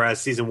theme,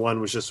 whereas season 1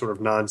 was just sort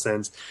of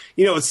nonsense.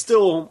 It's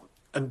still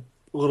a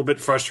little bit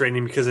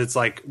frustrating because it's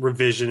like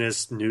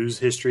revisionist news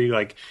history.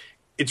 Like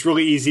it's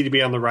really easy to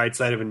be on the right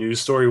side of a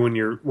news story when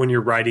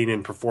you're writing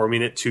and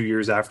performing it 2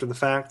 years after the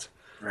fact.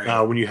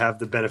 Right. When you have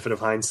the benefit of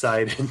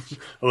hindsight and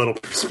a little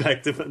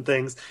perspective on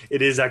things,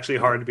 it is actually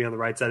hard to be on the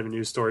right side of a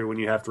news story when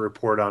you have to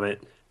report on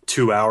it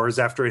 2 hours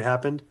after it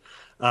happened.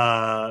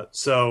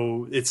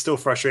 So it's still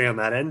frustrating on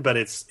that end, but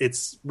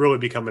it's really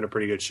becoming a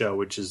pretty good show,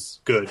 which is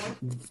good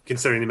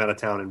considering the amount of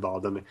talent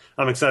involved.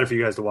 I'm excited for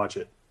you guys to watch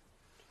it.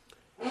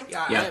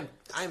 Yeah.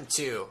 I am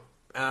too.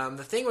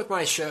 The thing with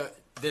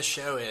this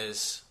show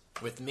is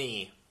with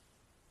me,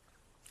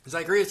 is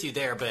I agree with you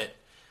there, but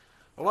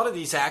a lot of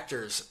these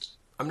actors,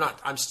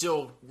 I'm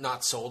still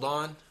not sold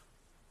on.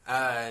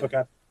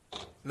 Okay.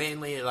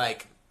 Mainly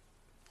like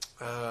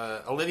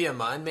Olivia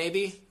Munn,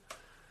 maybe.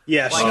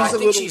 Yeah, I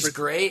think she's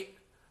great.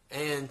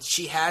 And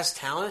she has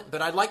talent,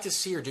 but I'd like to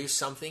see her do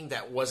something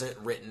that wasn't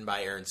written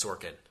by Aaron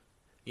Sorkin.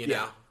 You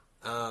know?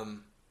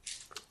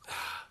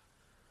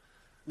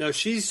 No,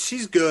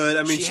 she's good.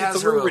 I mean, it's a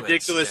little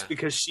ridiculous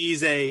because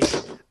she's a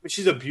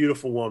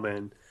beautiful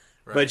woman,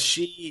 right. But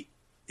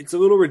it's a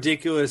little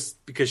ridiculous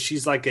because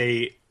she's like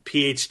a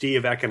PhD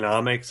of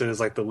economics and is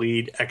like the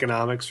lead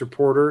economics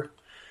reporter,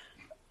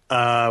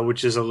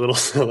 which is a little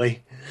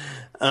silly.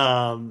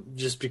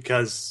 Just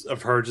because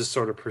of her just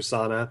sort of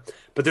persona.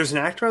 But there's an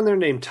actor on there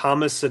named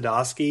Thomas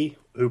Sadoski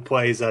who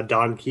plays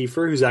Don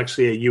Kiefer, who's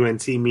actually a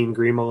UNT Mean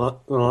Green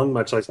along,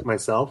 much like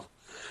myself.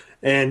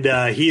 And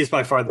he is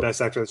by far the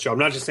best actor of the show. I'm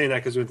not just saying that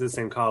because we went to the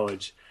same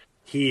college.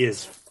 He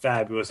is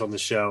fabulous on the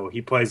show.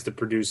 He plays the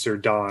producer,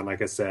 Don,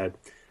 like I said.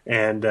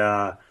 And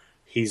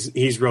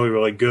he's really,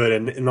 really good.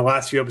 And in the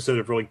last few episodes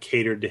have really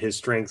catered to his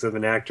strengths as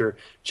an actor.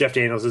 Jeff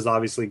Daniels is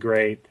obviously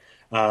great.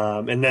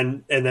 And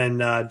then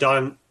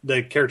Don,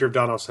 the character of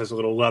Don, also has a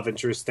little love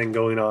interest thing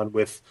going on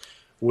with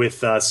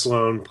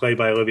Sloane, played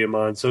by Olivia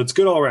Munn. So it's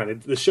good all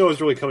around. The show is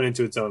really coming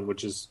into its own,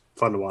 which is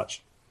fun to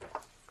watch.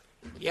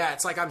 Yeah,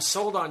 it's like I'm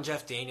sold on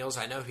Jeff Daniels.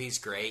 I know he's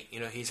great.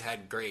 He's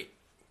had great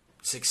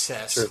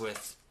success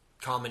with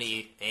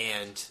comedy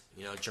and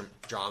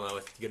drama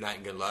with Good Night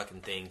and Good Luck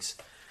and things.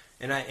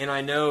 And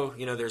I know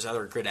there's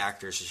other good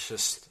actors. It's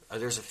just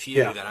there's a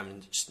few that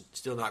I'm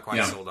still not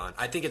quite sold on.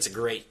 I think it's a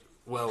great,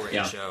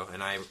 well-written show,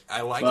 and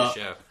I like the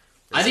show.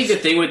 I think the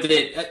thing with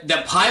it,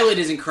 the pilot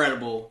is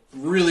incredible,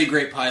 really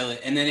great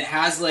pilot, and then it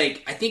has I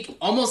think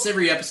almost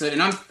every episode,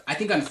 and I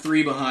think I'm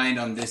 3 behind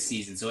on this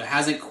season, so it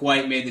hasn't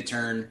quite made the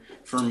turn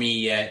for me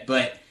yet.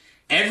 But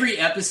every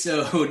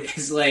episode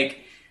is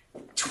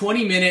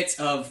 20 minutes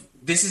of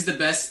this is the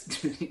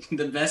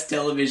best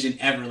television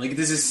ever.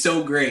 This is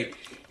so great.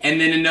 And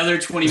then another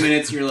 20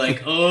 minutes, you're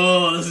like,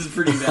 oh, this is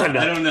pretty bad.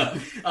 I don't know.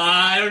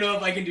 I don't know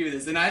if I can do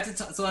this. And I have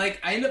to, I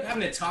end up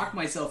having to talk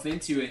myself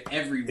into it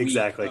every week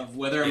of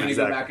whether I'm going to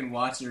go back and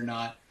watch it or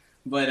not.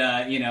 But,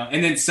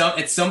 and then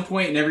at some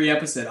point in every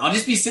episode, I'll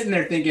just be sitting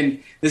there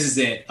thinking, this is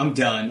it. I'm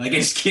done. I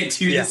just can't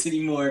do this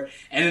anymore.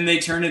 And then they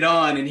turn it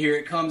on and here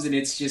it comes and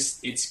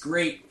it's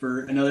great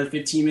for another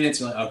 15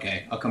 minutes. You're like,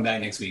 okay, I'll come back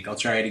next week. I'll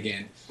try it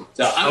again.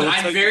 So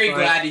I'm very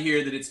glad to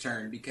hear that it's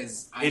turned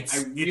because I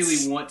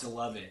really want to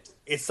love it.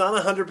 It's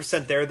not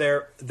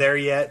 100% there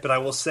yet, but I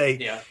will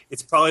say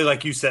it's probably,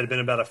 like you said, been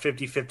about a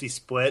 50-50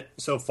 split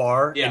so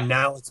far, and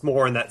now it's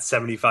more in that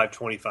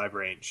 75-25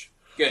 range.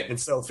 Good. And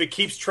so if it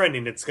keeps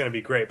trending, it's going to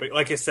be great. But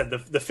like I said,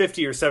 the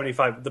 50 or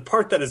 75, the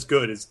part that is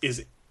good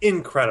is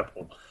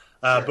incredible.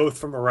 both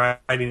from a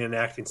writing and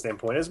acting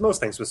standpoint, as most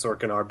things with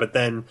Sorkin are. But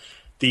then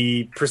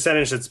the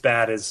percentage that's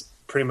bad is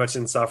pretty much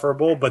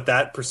insufferable, but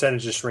that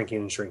percentage is shrinking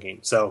and shrinking.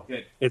 So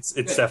it's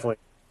definitely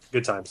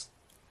good times.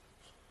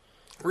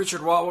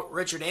 Richard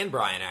and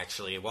Brian,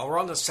 actually, while we're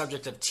on the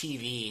subject of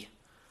TV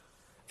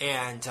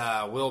and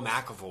Will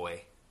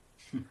McAvoy,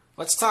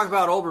 let's talk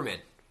about Olbermann.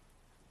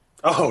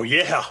 Oh,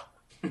 yeah.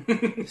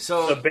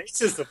 So the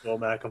basis of Will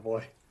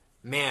McAvoy.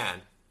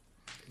 Man,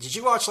 did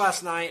you watch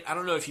last night? I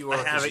don't know if you were.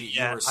 I haven't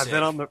yet.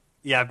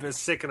 I've been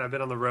sick and I've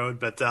been on the road,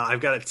 but I've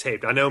got it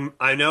taped. I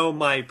know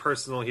my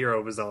personal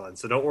hero was on,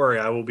 so don't worry,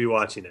 I will be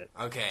watching it.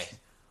 Okay.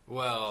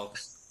 Well,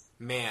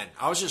 man,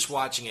 I was just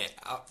watching it,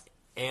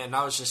 and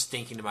I was just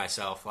thinking to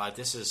myself, like,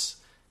 it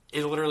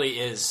literally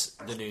is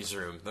the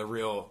newsroom, the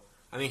real.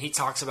 I mean, he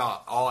talks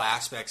about all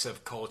aspects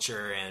of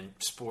culture and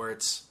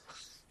sports,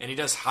 and he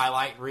does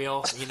highlight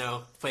reel,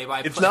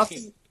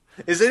 play-by-play.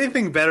 Is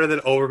anything better than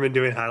Olbermann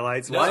doing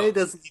highlights? No. Why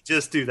doesn't he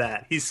just do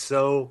that? He's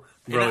so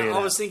brilliant. And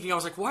I was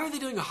like, why are they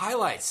doing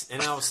highlights?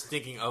 And I was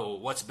thinking, oh,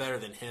 what's better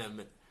than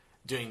him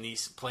doing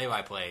these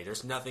play-by-play?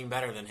 There's nothing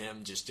better than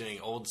him just doing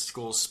old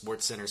school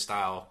Sports Center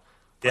style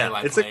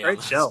play-by-play. Yeah, it's a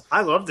great show.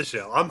 I love the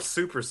show. I'm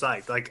super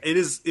psyched. Like it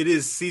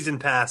is season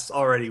pass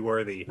already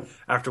worthy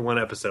after one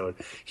episode.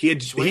 He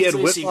had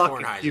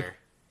Whitlock.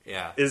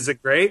 Yeah, is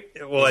it great?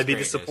 Will I be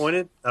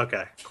disappointed?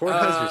 Okay,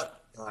 Kornheiser's.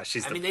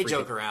 They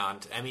joke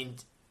around. I mean,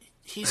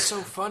 he's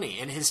so funny,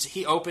 and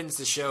he opens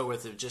the show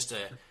with just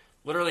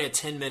literally a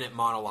 10-minute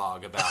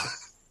monologue about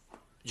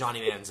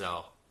Johnny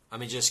Manziel. I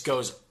mean, just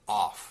goes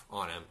off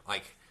on him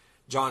like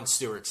Jon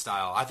Stewart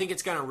style. I think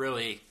it's going to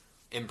really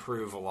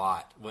improve a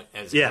lot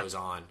as it goes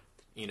on.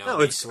 Know what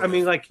works and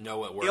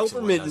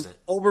what doesn't.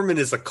 Olbermann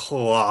is a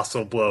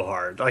colossal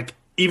blowhard. Like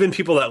even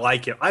people that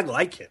like him, I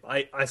like him.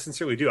 I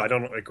sincerely do. I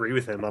don't agree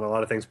with him on a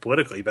lot of things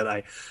politically, but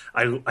I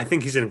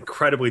think he's an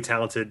incredibly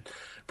talented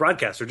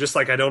broadcaster. Just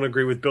like I don't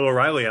agree with Bill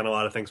O'Reilly on a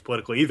lot of things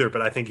politically either,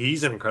 but I think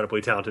he's an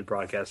incredibly talented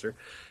broadcaster.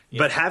 Yeah.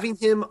 But having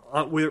him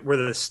where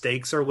the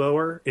stakes are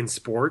lower in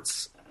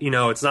sports,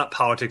 it's not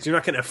politics. You're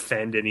not going to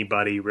offend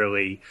anybody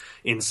really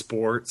in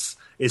sports.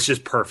 It's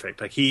just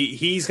perfect. Like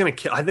he's going to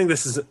kill. I think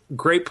this is a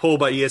great pull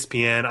by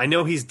ESPN. I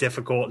know he's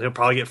difficult. He'll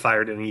probably get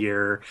fired in a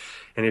year,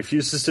 and he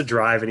refuses to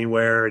drive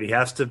anywhere. And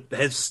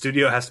his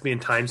studio has to be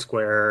in Times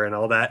Square and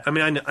all that. I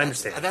mean, I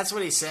understand. That's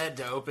what he said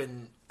to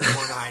open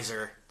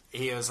Kornheiser.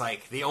 He was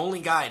like, the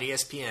only guy at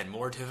ESPN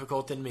more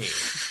difficult than me.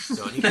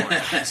 So any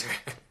Kornheiser.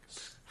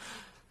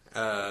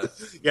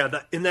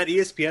 In that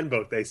ESPN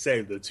book, they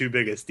say the two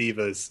biggest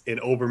divas in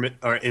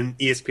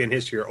ESPN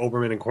history are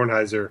Olbermann and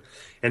Kornheiser,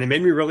 and it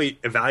made me really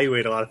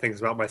evaluate a lot of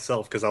things about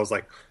myself because I was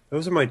like,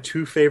 those are my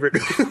two favorite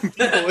people.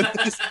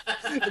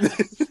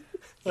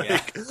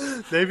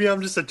 Maybe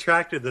I'm just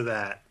attracted to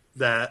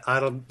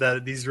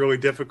that these really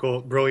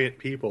difficult, brilliant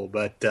people.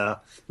 But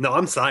no,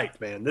 I'm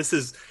psyched, man. This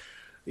is,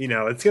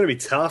 it's going to be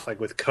tough, like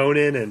with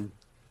Conan and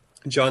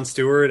Jon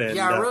Stewart and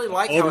I really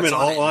like Olbermann how it's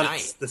all on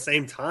night. at the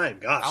same time.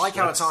 Gosh, I like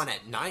how it's on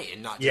at night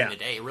and not during the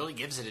day. It really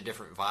gives it a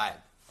different vibe.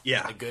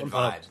 Yeah, a good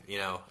vibe.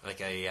 Like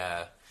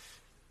a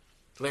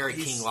Larry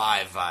King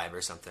Live vibe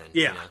or something.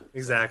 Yeah,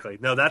 exactly.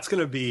 No, that's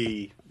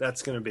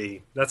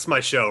my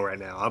show right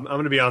now. I'm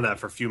going to be on that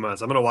for a few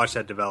months. I'm going to watch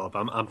that develop.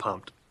 I'm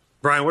pumped.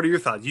 Brian, what are your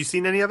thoughts? You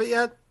seen any of it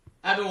yet?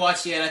 I haven't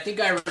watched it yet. I think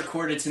I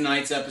recorded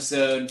tonight's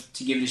episode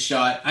to give it a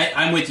shot.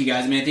 I'm with you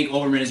guys. I mean, I think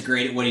Olbermann is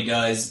great at what he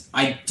does.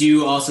 I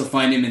do also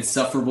find him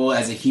insufferable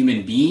as a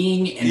human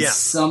being, and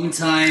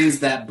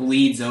sometimes that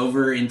bleeds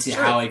over into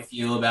how I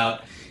feel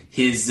about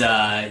his,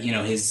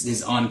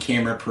 his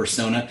on-camera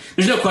persona.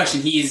 There's no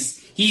question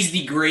he's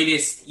the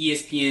greatest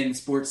ESPN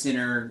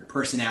SportsCenter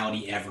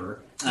personality ever.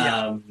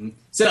 Yeah.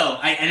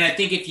 I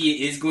think if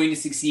he is going to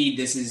succeed,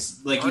 this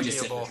is like you just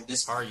said.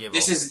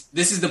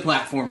 This is the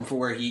platform for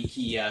where he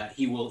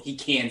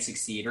can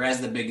succeed or has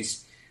the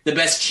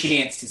best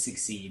chance to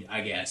succeed,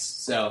 I guess.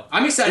 So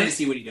I'm excited to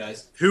see what he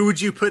does. Who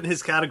would you put in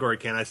his category,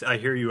 Ken? I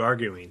hear you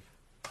arguing.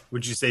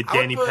 Would you say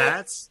Danny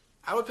Pats?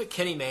 I would put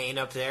Kenny Mayne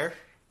up there.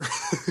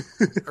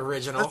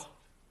 Original.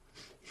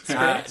 All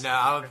right. No,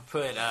 I would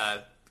put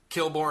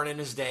Kilborn in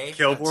his day.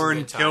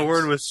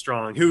 Kilborn was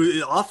strong.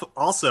 Who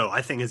also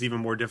I think is even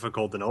more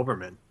difficult than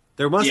Olbermann.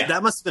 That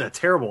must have been a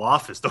terrible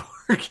office to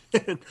work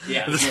in.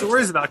 Yeah, the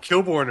stories about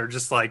Kilborn are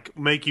just like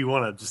make you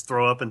want to just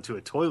throw up into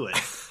a toilet.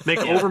 Make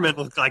Olbermann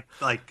look like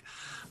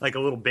a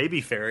little baby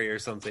fairy or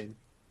something.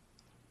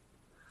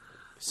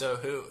 So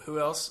who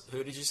else?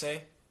 Who did you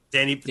say?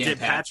 Dan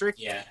Patrick?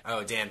 Yeah.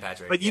 Oh, Dan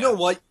Patrick. But you know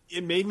what?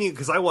 It made me,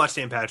 because I watch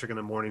Dan Patrick in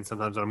the morning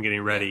sometimes when I'm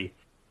getting ready,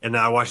 and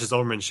then I watch this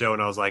Olbermann show,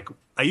 and I was like,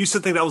 I used to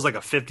think that was like a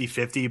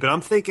 50-50, but I'm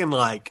thinking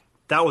like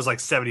that was like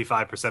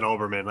 75%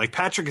 Olbermann. Like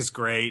Patrick is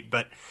great,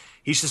 but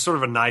he's just sort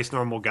of a nice,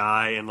 normal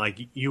guy, and like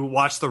you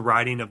watch the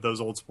writing of those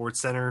old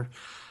SportsCenter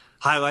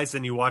highlights,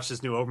 and you watch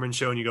this new Olbermann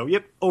show, and you go,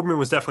 yep, Olbermann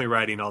was definitely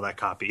writing all that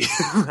copy.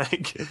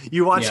 Like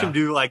you watch him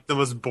do like the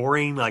most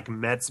boring like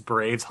Mets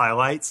Braves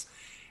highlights.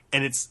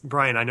 And it's,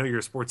 Brian, I know you're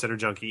a SportsCenter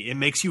junkie. It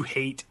makes you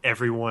hate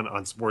everyone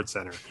on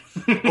SportsCenter.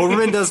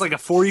 Olbermann does like a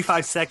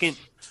 45-second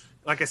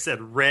like I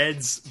said,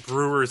 Reds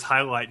Brewers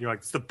highlight, and you're like,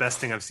 it's the best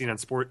thing I've seen on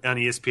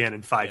ESPN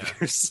in 5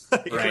 years.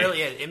 It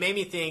really is. It made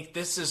me think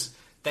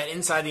that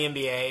Inside the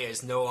NBA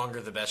is no longer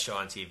the best show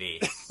on TV.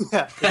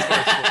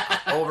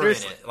 Over in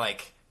it,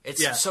 like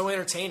it's so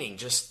entertaining.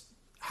 Just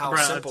how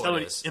simple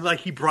it is. And like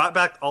he brought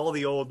back all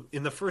the old.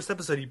 In the first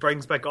episode, he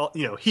brings back all.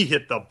 He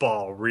hit the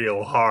ball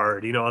real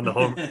hard. On the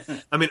home.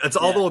 I mean, it's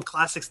all the old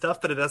classic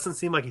stuff, but it doesn't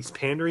seem like he's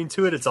pandering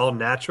to it. It's all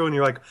natural, and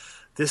you're like,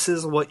 this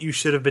is what you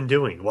should have been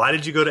doing. Why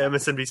did you go to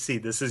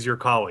MSNBC? This is your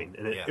calling,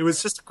 and it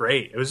was just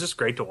great. It was just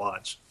great to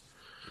watch.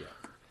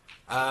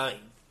 Yeah.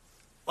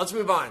 Let's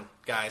move on,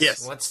 guys.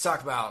 Yes. Let's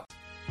talk about...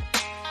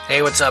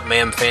 Hey, what's up,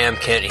 Ma'am Fam?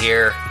 Kent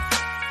here.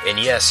 And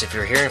yes, if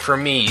you're hearing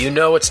from me, you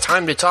know it's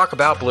time to talk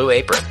about Blue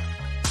Apron.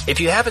 If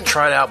you haven't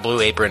tried out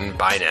Blue Apron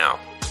by now,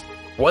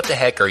 what the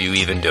heck are you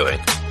even doing?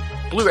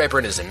 Blue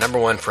Apron is the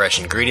 #1 fresh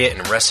ingredient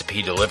and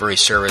recipe delivery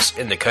service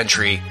in the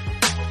country.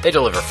 They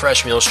deliver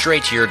fresh meals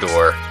straight to your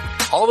door.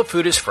 All the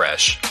food is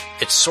fresh,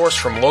 it's sourced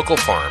from local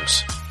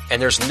farms,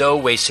 and there's no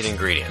wasted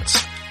ingredients.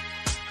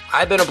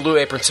 I've been a Blue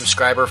Apron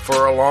subscriber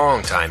for a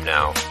long time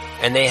now,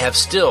 and they have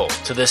still,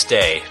 to this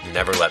day,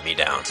 never let me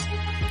down.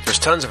 There's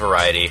tons of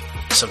variety.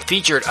 Some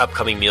featured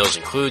upcoming meals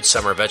include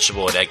summer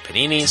vegetable and egg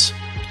paninis,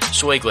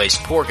 soy glazed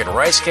pork and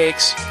rice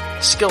cakes,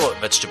 skillet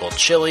vegetable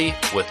chili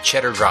with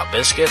cheddar drop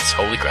biscuits,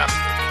 holy crap,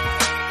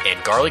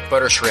 and garlic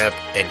butter shrimp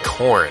and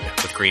corn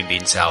with green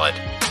bean salad.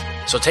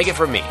 So take it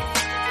from me.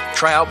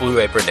 Try out Blue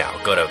Apron now.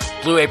 Go to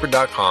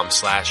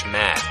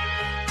blueapron.com/mad.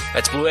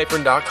 That's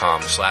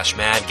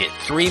blueapron.com/mad. Get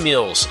 3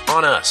 meals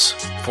on us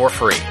for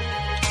free.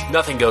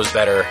 Nothing goes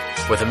better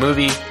with a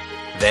movie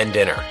than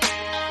dinner.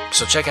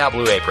 So check out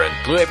Blue Apron.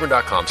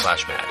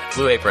 Blueapron.com/mad.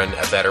 Blue Apron,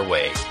 a better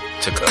way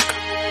to cook.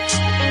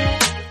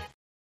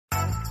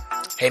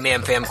 Hey,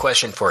 Ma'am Fam,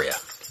 question for you.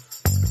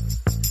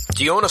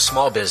 Do you own a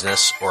small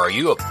business, or are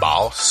you a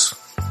boss?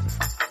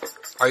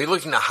 Are you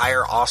looking to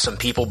hire awesome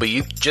people, but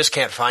you just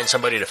can't find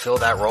somebody to fill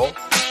that role?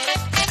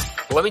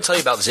 Well, let me tell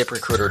you about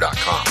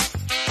ZipRecruiter.com.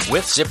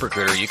 With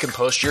ZipRecruiter, you can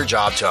post your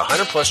job to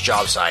 100+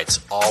 job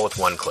sites, all with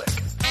one click.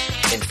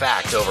 In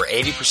fact, over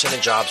 80% of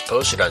jobs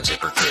posted on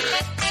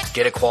ZipRecruiter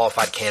get a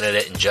qualified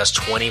candidate in just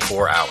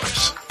 24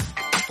 hours.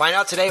 Find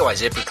out today why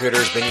ZipRecruiter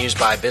has been used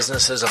by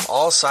businesses of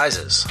all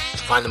sizes to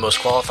find the most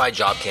qualified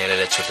job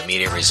candidates with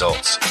immediate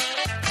results.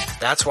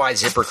 That's why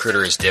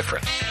ZipRecruiter is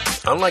different.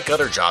 Unlike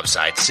other job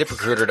sites,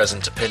 ZipRecruiter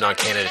doesn't depend on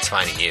candidates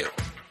finding you.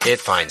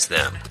 It finds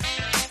them.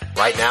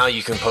 Right now,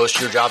 you can post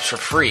your jobs for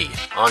free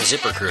on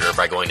ZipRecruiter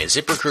by going to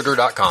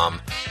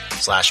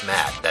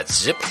ZipRecruiter.com/mad.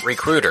 That's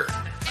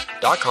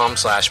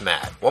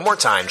ZipRecruiter.com/mad. One more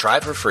time, try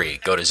it for free.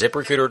 Go to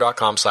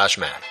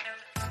ZipRecruiter.com/mad.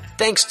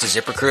 Thanks to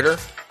ZipRecruiter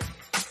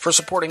for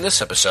supporting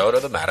this episode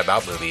of the Mad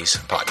About Movies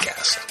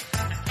podcast.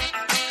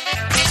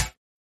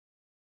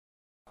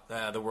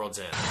 The World's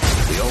End.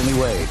 The only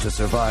way to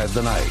survive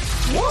the night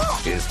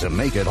is to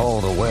make it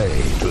all the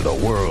way to the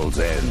World's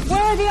End.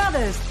 Where are the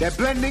others? They're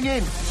blending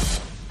in.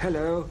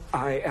 Hello,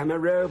 I am a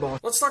robot.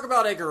 Let's talk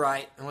about Edgar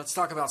Wright, and let's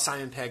talk about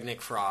Simon Pegg,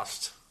 Nick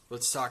Frost.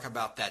 Let's talk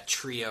about that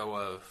trio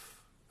of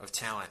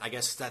talent. I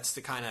guess that's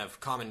the kind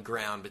of common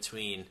ground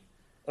between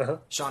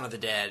Shaun of the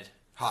Dead,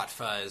 Hot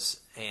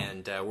Fuzz,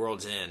 and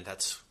World's End.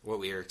 That's what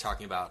we are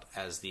talking about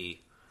as the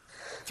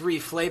Three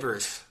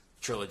Flavors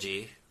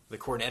trilogy, the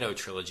Cornetto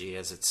trilogy,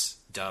 as it's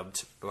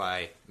dubbed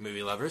by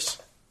movie lovers.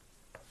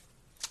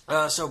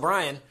 So,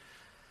 Brian,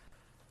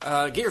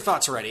 get your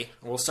thoughts ready.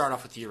 We'll start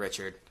off with you,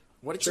 Richard.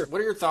 What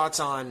are your thoughts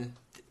on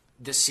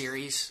this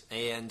series,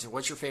 and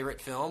what's your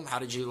favorite film? How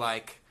did you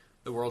like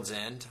The World's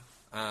End?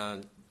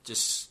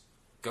 Just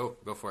go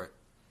for it.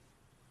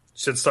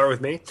 Should start with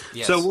me.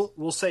 Yes. So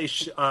we'll say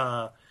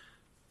I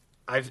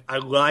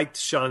liked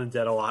Shaun of the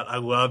Dead a lot. I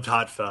loved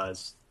Hot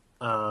Fuzz.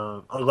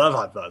 I love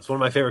Hot Fuzz. One of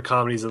my favorite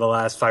comedies of the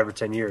last 5 or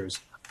 10 years.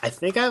 I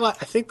think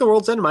The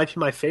World's End might be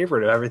my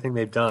favorite of everything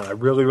they've done. I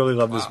really, really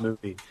love this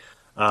movie.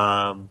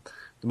 The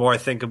more I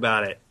think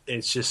about it, I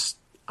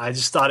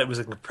just thought it was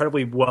an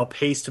incredibly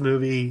well-paced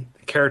movie.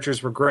 The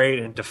characters were great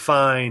and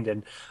defined,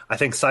 and I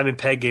think Simon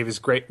Pegg gave his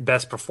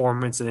best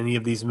performance in any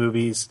of these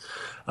movies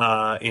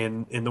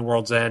in The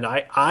World's End.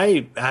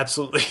 I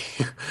absolutely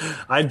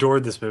I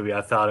adored this movie.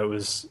 I thought it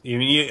was.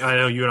 I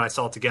know you and I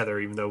saw it together,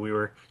 even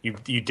though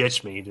you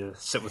ditched me to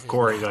sit with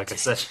Corey. Like I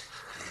said,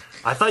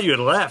 I thought you had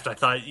left. I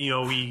thought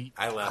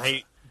I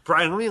left.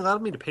 Brian, allow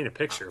me to paint a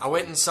picture. I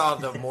went and saw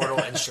the Mortal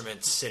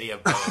Instruments City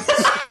of Bones.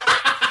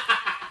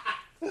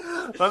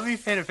 Let me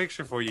paint a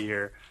picture for you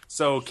here.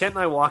 So Kent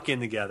and I walk in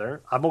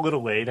together. I'm a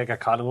little late. I got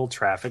caught in a little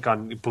traffic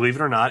on, believe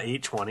it or not,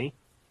 8:20.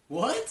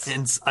 What?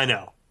 And I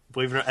know.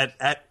 Believe it or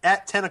not,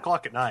 at 10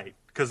 o'clock at night,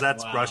 because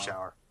that's rush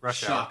hour.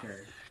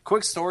 Shocker.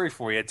 Quick story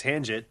for you,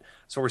 tangent.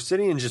 So we're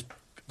sitting and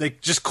they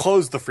just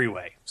closed the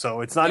freeway.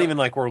 So it's not even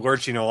like we're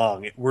lurching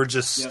along. We're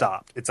just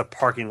stopped. It's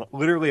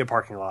literally a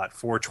parking lot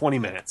for 20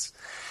 minutes.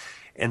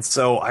 And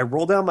so I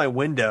roll down my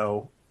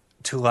window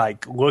to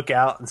look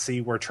out and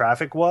see where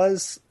traffic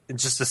was, and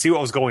just to see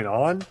what was going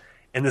on.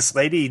 And this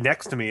lady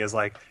next to me is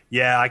like,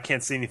 yeah, I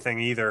can't see anything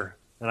either.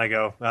 And I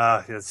go,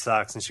 it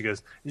sucks. And she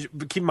goes,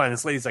 but keep in mind,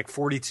 this lady's like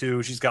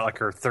 42. She's got like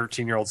her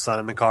 13-year-old son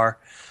in the car.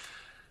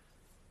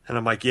 And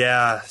I'm like,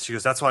 yeah. She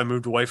goes, that's why I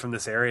moved away from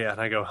this area. And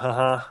I go,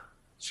 uh-huh.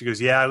 She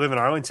goes, yeah, I live in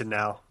Arlington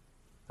now.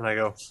 And I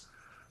go,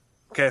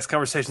 okay, this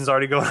conversation's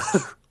already going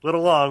a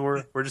little long.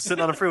 We're just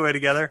sitting on the freeway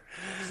together.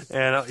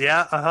 And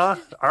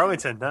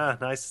Arlington,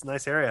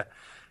 nice area.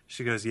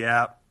 She goes,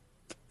 yeah.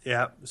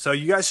 So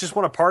you guys just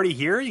want to party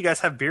here? You guys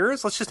have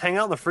beers? Let's just hang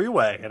out on the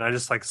freeway. And I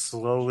just like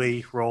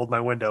slowly rolled my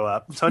window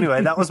up. So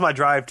anyway, that was my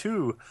drive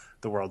to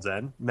the World's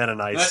End.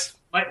 Mennonites.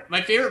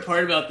 My favorite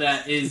part about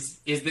that is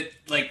that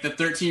like the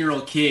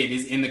 13-year-old kid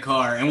is in the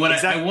car, and what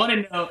exactly. I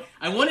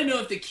want to know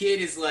if the kid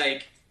is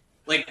like,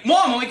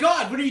 Mom, oh my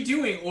God, what are you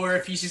doing? Or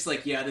if he's just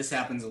like, yeah, this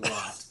happens a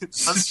lot.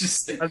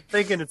 I'm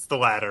thinking it's the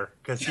latter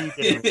because he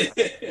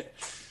did.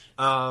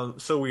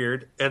 So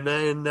weird. And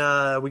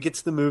then we get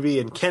to the movie,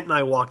 and Kent and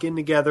I walk in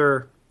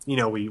together. You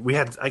know,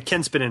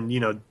 Kent's been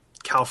in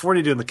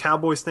California doing the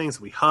Cowboys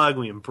things. We hug,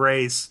 we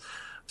embrace.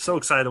 So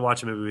excited to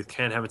watch a movie with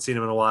Kent. Haven't seen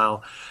him in a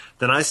while.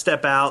 Then I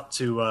step out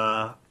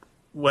to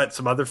let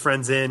some other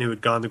friends in who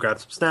had gone to grab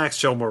some snacks,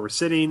 show them where we're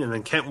sitting, and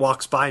then Kent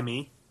walks by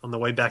me on the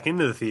way back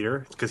into the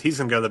theater because he's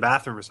going to go to the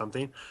bathroom or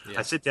something. Yeah.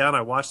 I sit down,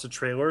 I watch the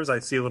trailers. I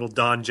see a little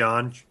Don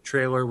John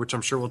trailer, which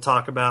I'm sure we'll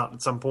talk about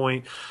at some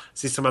point.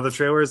 See some other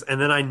trailers, and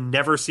then I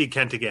never see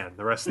Kent again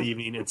the rest of the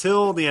evening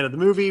until the end of the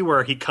movie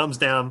where he comes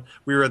down.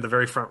 We were at the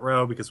very front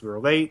row because we were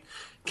late.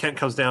 Kent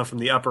comes down from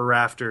the upper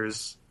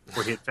rafters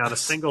where he had found a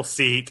single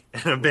seat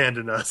and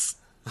abandoned us.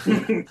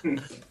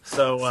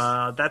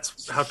 So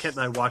that's how Kent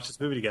and I watched this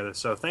movie together.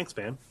 So thanks,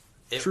 man.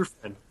 True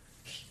friend.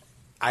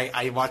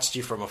 I watched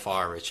you from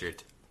afar,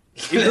 Richard.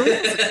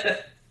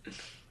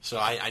 So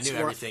I knew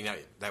everything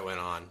that went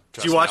on.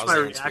 Did you watch my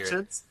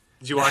reactions?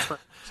 Did you watch my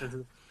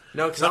reactions?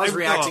 No, because I was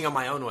reacting on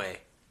my own way.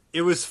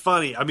 It was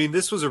funny. I mean,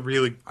 this was a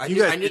really... I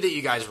knew that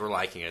you guys were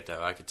liking it,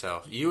 though. I could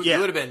tell. You would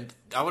have been...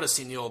 I would have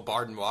seen the old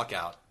Barden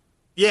walkout.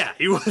 Yeah,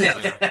 he would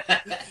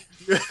have.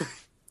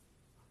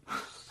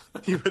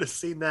 You would have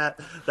seen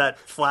that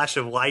flash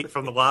of light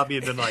from the lobby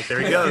and been like, there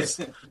he goes.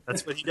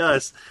 That's what he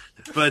does.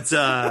 But,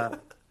 I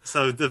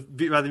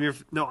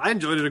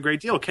enjoyed it a great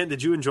deal. Ken,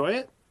 did you enjoy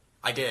it?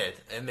 I did,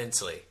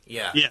 immensely.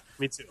 Yeah. Yeah,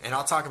 me too. And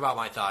I'll talk about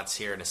my thoughts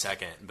here in a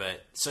second.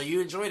 But, so you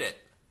enjoyed it.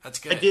 That's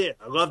good. I did.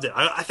 I loved it.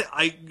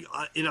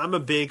 I'm a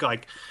big,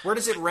 like... Where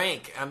does it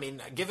rank? I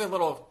mean, give a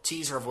little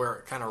teaser of where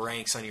it kind of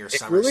ranks on your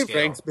summer scale. It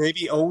really ranks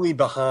maybe only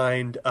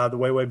behind The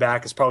Way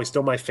Back is probably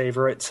still my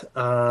favorite.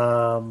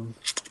 Trying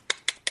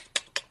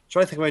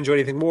to think if I enjoyed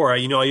anything more.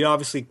 You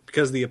obviously,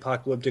 because of the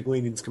apocalyptic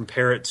leanings,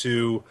 compare it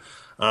to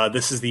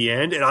This Is the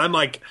End. And I'm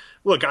like,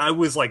 look, I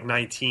was like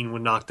 19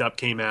 when Knocked Up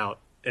came out,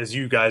 as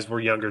you guys were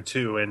younger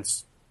too. And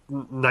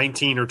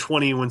 19 or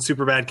 20 when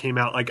Superbad came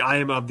out. Like, I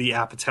am of the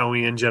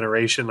Apatowian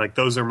generation. Like,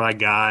 those are my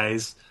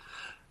guys.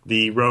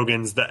 The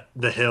Rogans,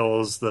 the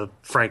Hills, the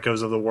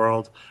Francos of the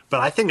world. But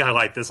I think I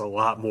like this a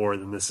lot more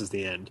than This Is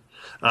the End.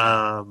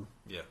 Yeah.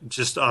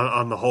 Just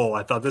on the whole,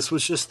 I thought this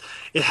was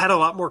it had a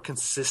lot more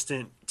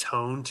consistent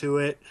tone to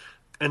it.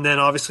 And then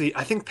obviously,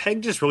 I think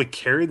Pegg just really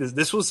carried this.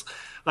 This was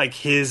like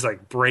his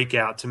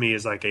breakout to me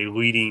as like a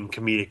leading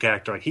comedic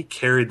actor. Like, he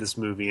carried this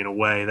movie in a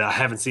way that I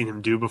haven't seen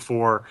him do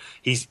before.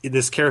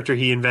 This character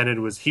he invented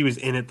he was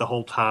in it the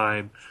whole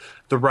time.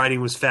 The writing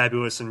was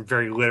fabulous and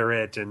very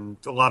literate and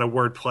a lot of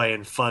wordplay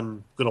and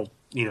fun little,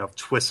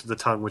 twists of the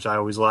tongue, which I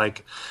always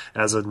like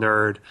as a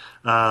nerd.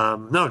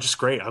 No, just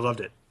great. I loved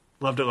it.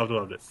 Loved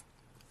it.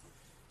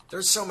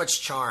 There's so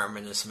much charm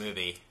in this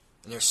movie,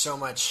 and there's so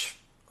much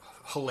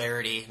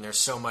hilarity, and there's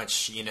so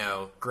much,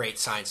 great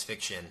science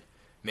fiction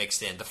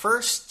mixed in. The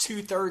first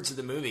 2/3 of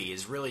the movie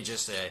is really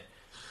just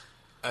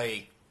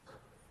a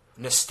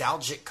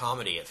nostalgic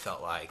comedy, it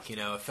felt like.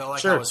 It felt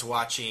like I was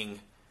watching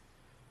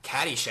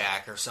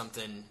Caddyshack or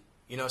something,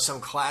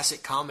 some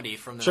classic comedy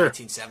from the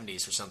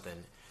 1970s or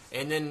something.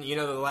 And then,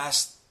 the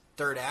last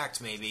third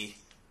act, maybe,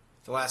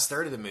 the last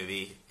third of the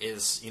movie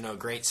is,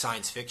 great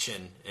science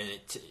fiction, and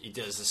it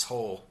does this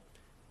whole,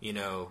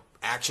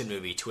 action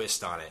movie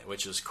twist on it,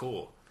 which was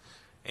cool.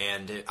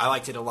 And I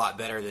liked it a lot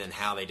better than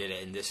how they did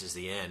it in This Is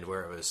the End,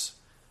 where it was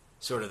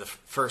sort of the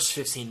first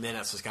 15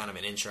 minutes was kind of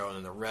an intro, and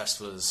then the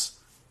rest was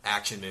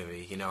action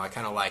movie. I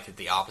kind of liked it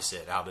the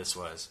opposite, how this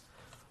was.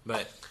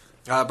 But,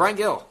 Brian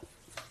Gill,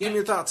 give me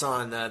your thoughts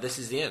on This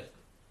Is the End.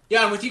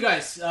 Yeah, I'm with you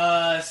guys.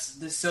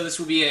 So this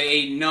will be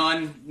a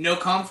no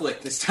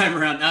conflict this time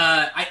around.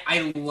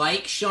 I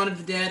like Shaun of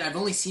the Dead. I've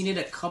only seen it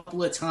a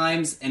couple of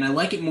times, and I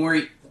like it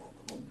more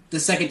the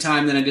second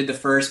time than I did the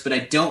first, but I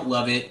don't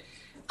love it.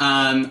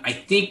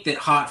 I think that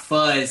Hot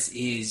Fuzz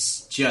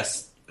is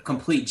just a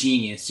complete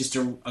genius, just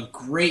a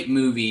great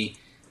movie.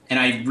 And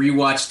I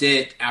rewatched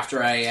it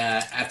after I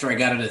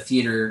got out of the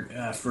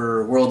theater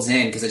for World's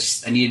End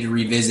because I needed to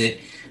revisit.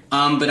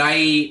 But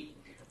I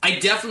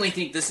definitely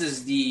think this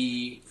is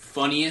the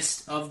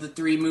funniest of the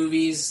three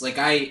movies. Like,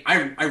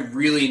 I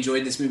really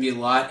enjoyed this movie a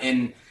lot,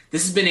 and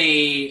this has been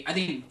I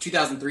think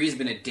 2003 has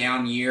been a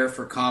down year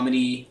for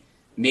comedy,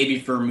 maybe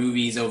for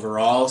movies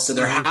overall. So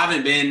there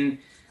haven't been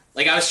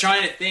Like, I was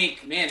trying to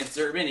think, man, has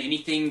there been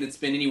anything that's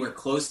been anywhere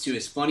close to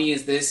as funny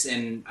as this?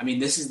 And, I mean,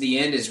 This Is the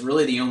End is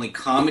really the only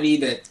comedy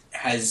that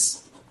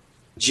has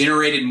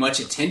generated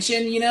much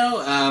attention,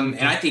 and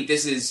I think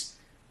this is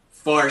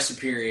far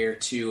superior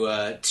to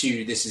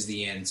This Is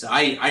the End. So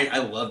I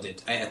loved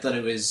it. I thought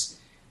it was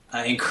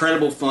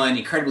incredible fun,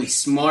 incredibly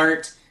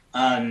smart.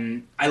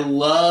 I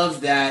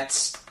love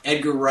that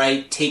Edgar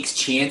Wright takes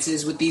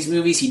chances with these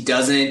movies. He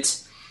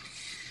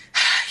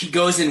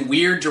goes in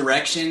weird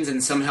directions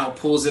and somehow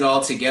pulls it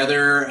all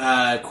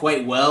together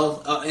quite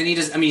well. And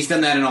he's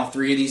done that in all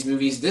three of these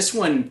movies. This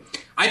one,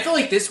 I feel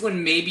like this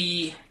one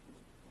maybe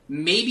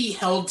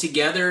held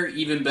together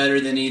even better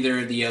than either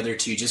of the other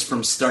two, just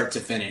from start to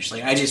finish.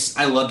 Like,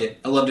 I loved it.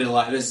 I loved it a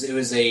lot. It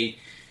was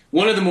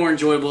one of the more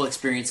enjoyable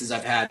experiences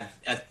I've had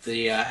at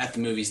the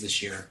movies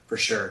this year, for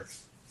sure.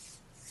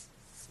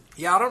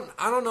 Yeah,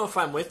 I don't know if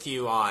I'm with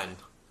you on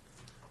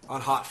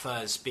Hot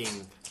Fuzz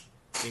being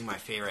my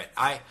favorite.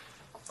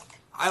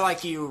 I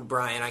like you,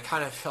 Brian. I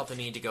kind of felt the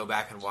need to go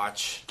back and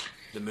watch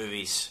the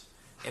movies.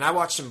 And I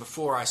watched them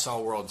before I saw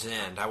World's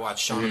End. I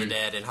watched Shaun of the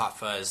Dead and Hot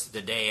Fuzz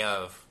the day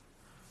of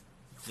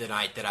the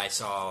night that I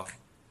saw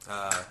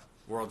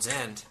World's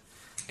End.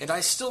 And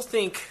I still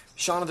think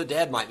Shaun of the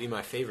Dead might be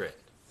my favorite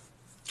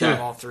of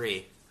all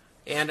three.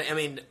 And, I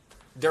mean,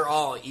 they're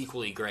all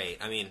equally great.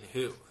 I mean,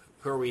 who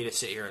are we to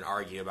sit here and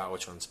argue about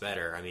which one's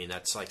better? I mean,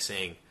 that's like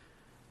saying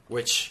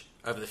which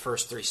of the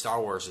first three Star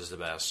Wars is the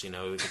best. We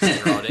could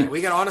sit here all day.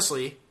 We could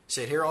honestly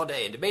sit here all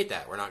day and debate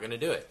that. We're not going to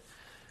do it.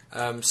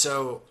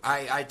 So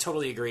I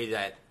totally agree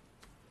that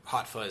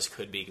Hot Fuzz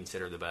could be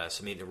considered the best.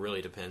 I mean, it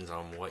really depends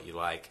on what you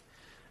like.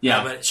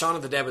 Yeah. But Shaun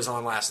of the Dead was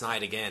on last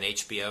night again.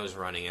 HBO's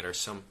running it, or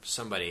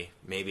somebody,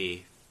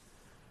 maybe,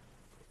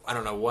 I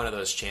don't know, one of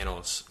those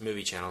channels,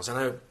 movie channels. And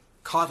I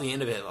caught the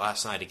end of it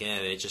last night again,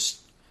 and it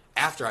just,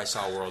 after I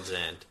saw World's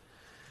End,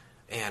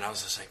 and I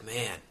was just like,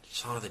 man,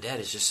 Shaun of the Dead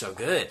is just so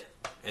good.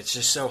 It's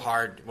just so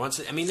hard.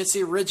 It's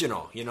the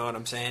original, you know what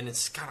I'm saying?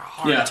 It's kind of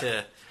hard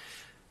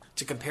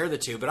to compare the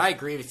two, but I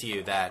agree with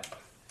you that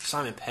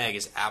Simon Pegg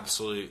is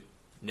absolute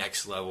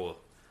next level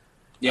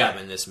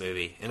in this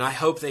movie. And I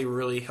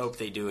really hope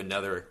they do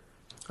another.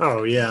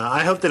 Oh, yeah.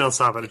 I hope they don't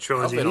stop at a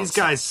trilogy. These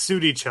guys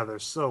suit each other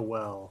so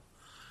well.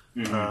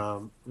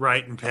 Mm-hmm.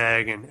 Wright and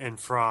Pegg and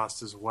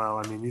Frost as well.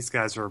 I mean, these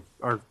guys are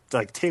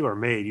like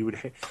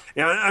tailor-made.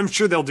 I'm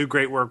sure they'll do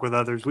great work with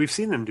others. We've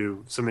seen them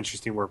do some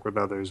interesting work with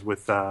others,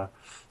 with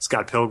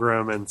Scott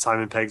Pilgrim and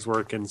Simon Pegg's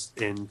work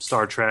in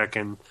Star Trek.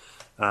 And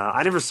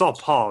I never saw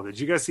Paul. Did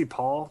you guys see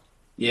Paul?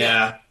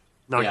 Yeah.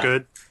 Not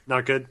good?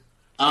 Not good?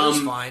 It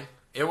was fine.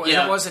 It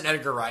wasn't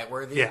Edgar Wright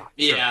worthy. Yeah.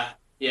 Sure.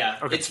 Yeah.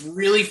 Okay. It's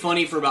really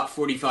funny for about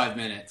 45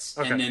 minutes,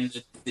 and then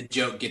the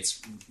joke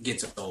gets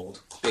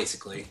old,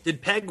 basically.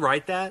 Did Pegg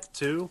write that,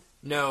 too?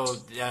 No,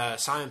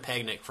 Simon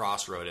Pegg, Nick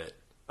Frost wrote it.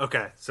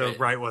 Okay, so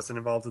Wright wasn't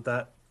involved with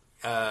that?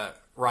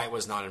 Wright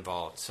was not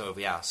involved. So,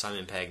 yeah,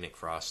 Simon Pegg, Nick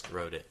Frost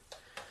wrote it.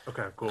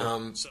 Okay,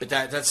 cool. But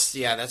that's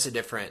a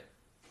different,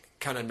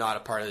 kind of not a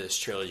part of this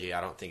trilogy.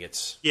 I don't think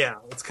it's... Yeah,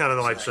 it's kind of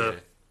like the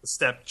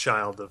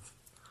stepchild of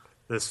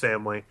this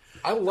family.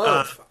 I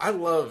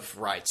love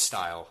Wright's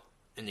style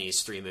in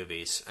these three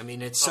movies. I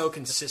mean, it's so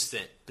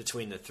consistent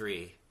between the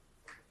three.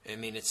 I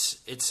mean,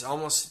 it's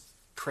almost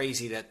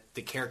crazy that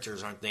the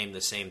characters aren't named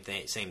the same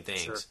things,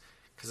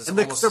 because it's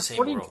almost the same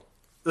world.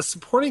 The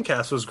supporting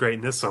cast was great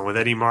in this one with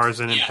Eddie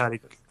Marsan and Patty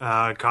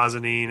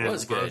Kozanine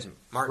and good.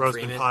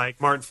 Rosamund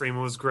Pike. Martin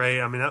Freeman was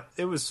great. I mean,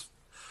 it was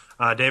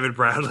David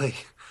Bradley,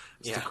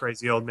 just a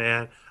crazy old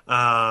man.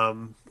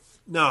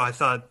 No, I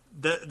thought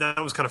that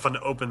was kind of fun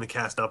to open the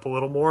cast up a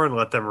little more and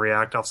let them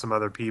react off some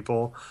other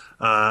people.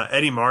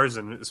 Eddie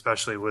Marsan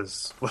especially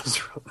was he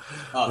was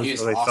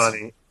really awesome.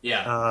 funny.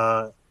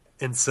 Yeah.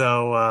 And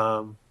so,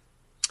 I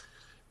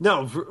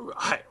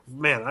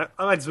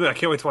like this movie. I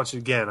can't wait to watch it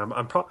again.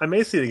 I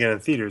may see it again in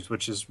theaters,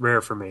 which is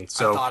rare for me.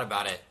 So I thought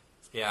about it,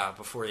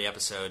 before the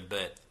episode,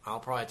 but I'll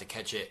probably have to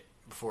catch it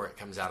before it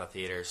comes out of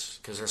theaters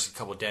because there's a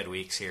couple dead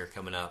weeks here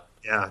coming up.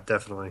 Yeah,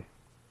 definitely.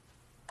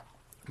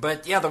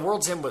 But yeah, The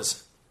World's End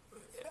was.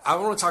 I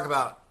want to talk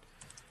about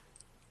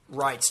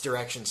Wright's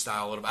direction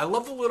style a little bit. I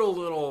love the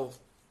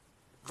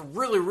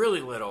really,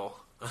 really little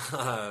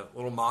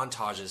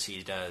montages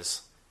he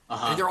does.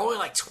 And they're only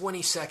like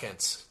 20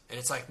 seconds, and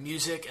it's like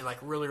music and like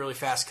really, really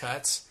fast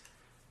cuts.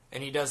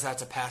 And he does that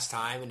to pass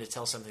time and to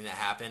tell something that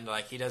happened.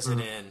 Like he does it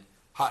in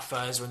Hot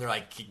Fuzz when they're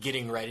like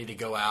getting ready to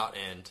go out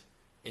and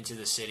into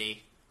the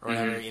city or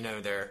whatever.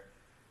 They're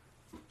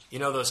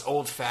those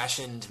old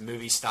fashioned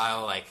movie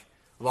style like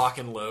lock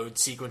and load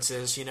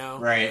sequences,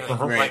 right?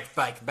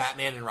 Like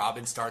Batman and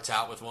Robin starts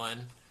out with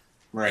one,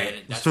 right?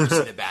 And that's when you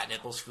see the bat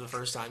nipples for the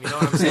first time. You know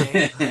what I'm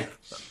saying?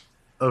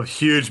 A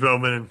huge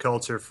moment in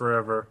culture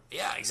forever.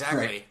 Yeah,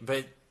 exactly. Right.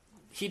 But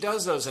he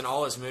does those in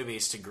all his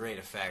movies to great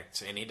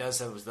effect, and he does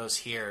those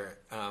here.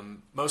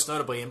 Most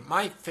notably,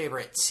 my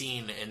favorite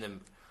scene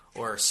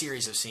or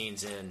series of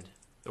scenes in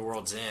The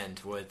World's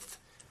End with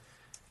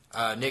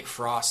Nick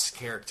Frost's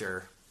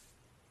character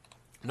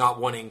not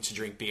wanting to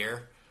drink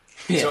beer.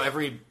 Yeah. So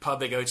every pub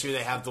they go to,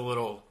 they have the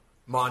little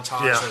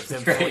montage of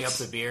them filling up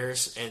the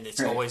beers, and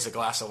it's always a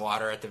glass of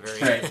water at the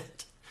very end.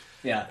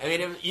 Yeah. I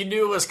mean, you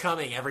knew it was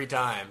coming every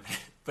time,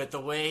 but the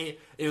way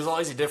it was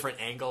always a different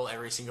angle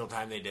every single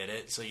time they did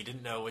it, so you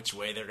didn't know which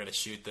way they're going to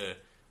shoot the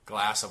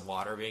glass of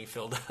water being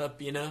filled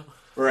up, you know?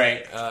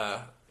 Right.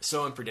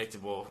 So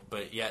unpredictable,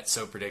 but yet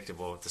so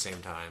predictable at the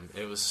same time.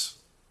 It was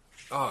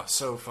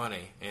so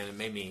funny, and it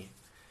made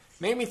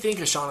me think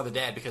of Shaun of the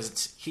Dead,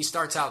 because he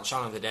starts out in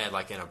Shaun of the Dead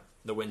like in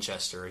the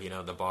Winchester, you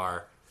know, the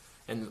bar,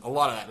 and a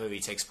lot of that movie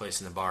takes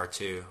place in the bar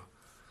too.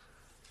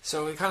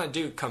 So we kind of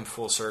do come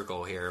full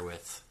circle here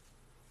with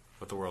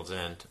The World's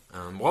End.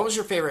 What was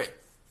your favorite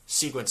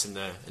sequence in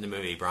the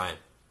movie, Brian?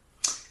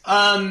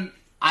 I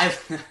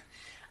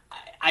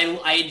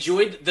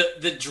enjoyed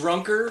the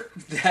drunker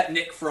that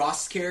Nick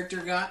Frost's character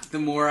got. The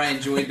more I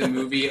enjoyed the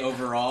movie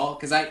overall,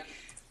 because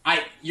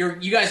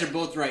you guys are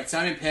both right.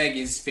 Simon Pegg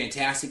is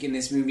fantastic in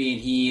this movie,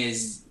 and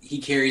he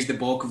carries the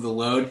bulk of the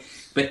load.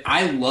 But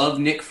I love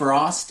Nick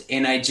Frost,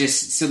 and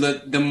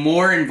the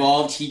more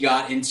involved he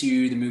got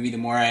into the movie, the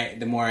more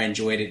I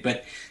enjoyed it.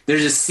 But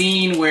there's a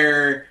scene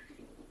where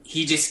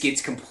he just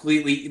gets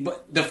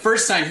the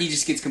first time he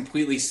just gets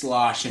completely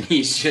sloshed, and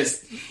he's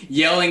just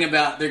yelling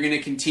about they're going to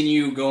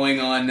continue going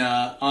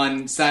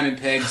on Simon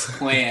Pegg's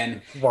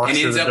plan, and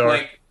ends up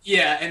like.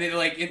 Yeah, and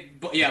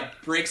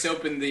it breaks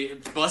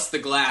open busts the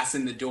glass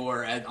in the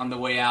door on the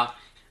way out.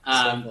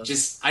 I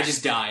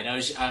just died.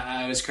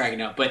 I was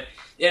cracking up. But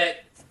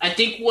I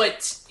think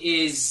what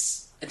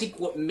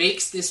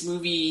makes this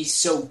movie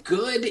so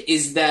good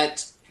is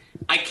that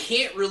I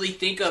can't really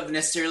think of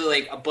necessarily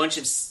like a bunch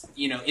of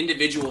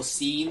individual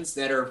scenes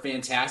that are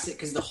fantastic,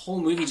 because the whole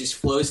movie just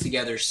flows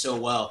together so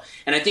well.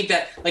 And I think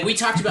that, like, we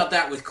talked about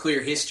that with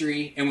Clear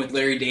History and with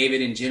Larry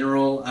David in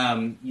general.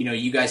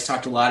 You guys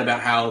talked a lot about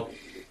how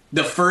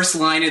the first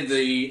line of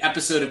the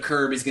episode of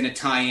Curb is going to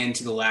tie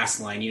into the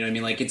last line. You know what I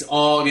mean? Like, it's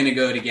all going to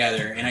go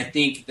together. And I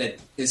think that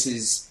this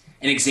is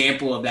an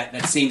example of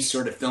that same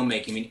sort of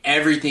filmmaking. I mean,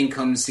 everything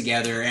comes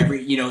together.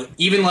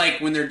 Even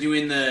like when they're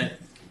doing the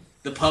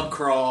pub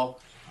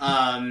crawl,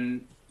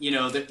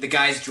 the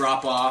guys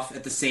drop off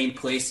at the same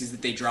places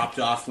that they dropped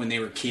off when they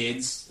were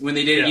kids. When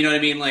they did it, you know what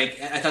I mean? Like,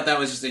 I thought that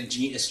was just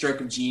a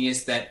stroke of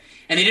genius and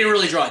they didn't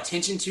really draw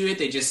attention to it.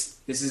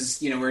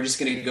 We're just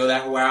going to go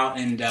that route,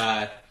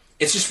 and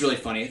it's just really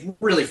funny. It's a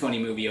really funny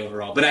movie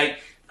overall. But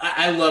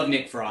I love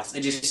Nick Frost.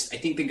 I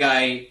think the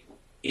guy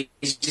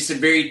is just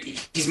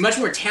he's much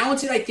more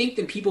talented, I think,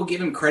 than people give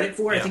him credit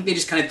for. Yeah. I think they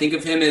just kind of think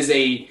of him as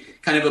a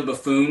kind of a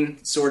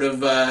buffoon sort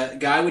of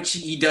guy, which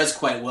he does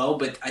quite well.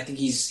 But I think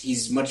he's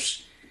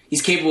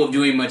capable of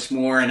doing much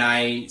more.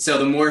 So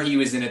the more he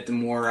was in it, the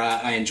more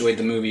I enjoyed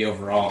the movie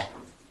overall.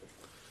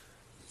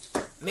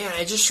 Man,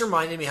 it just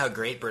reminded me how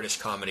great British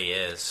comedy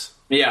is.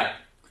 Yeah.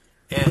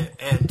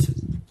 And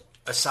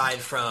aside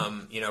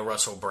from,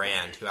 Russell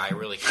Brand, who I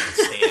really can't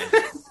stand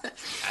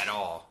at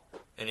all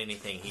in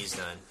anything he's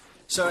done.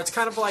 So it's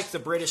kind of like the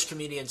British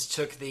comedians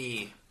took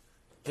the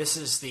 "this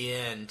is the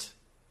end"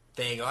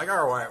 thing, like,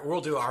 all right,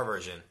 we'll do our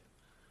version.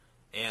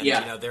 And,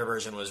 their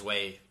version was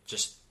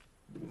just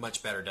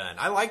much better done.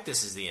 I like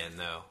 "This Is the End,"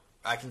 though.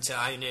 I can tell,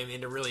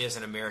 it really is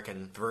an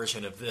American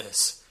version of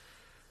this.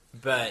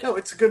 But no,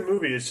 it's a good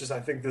movie. It's just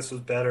I think this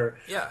was better.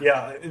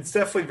 Yeah, it's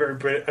definitely very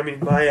British. I mean,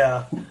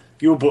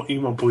 you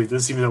won't believe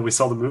this, even though we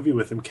saw the movie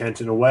with him,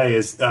 Kent, in a way,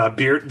 is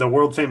the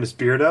world famous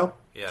Beardo.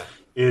 Yeah,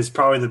 is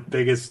probably the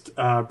biggest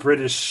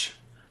British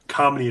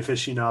comedy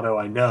aficionado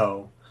I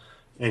know,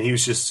 and he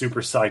was just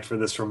super psyched for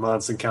this for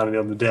months and counting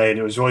on the day. And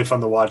it was really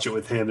fun to watch it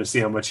with him to see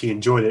how much he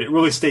enjoyed it. It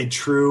really stayed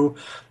true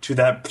to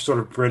that sort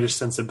of British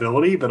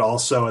sensibility, but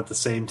also at the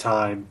same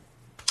time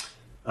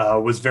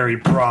was very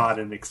broad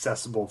and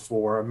accessible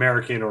for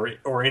American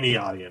or any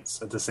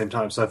audience at the same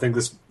time. So I think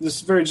this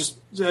is very just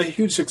a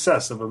huge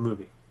success of a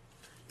movie.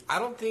 I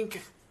don't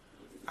think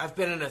I've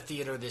been in a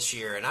theater this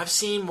year, and I've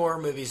seen more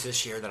movies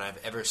this year than I've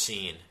ever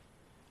seen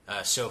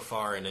so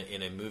far in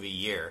a movie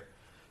year.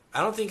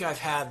 I don't think I've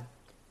had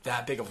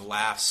that big of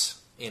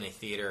laughs in a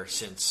theater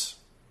since,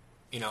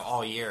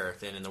 all year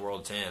than in The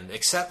World's End,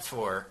 except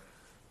for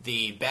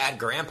the Bad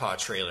Grandpa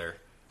trailer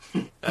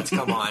that's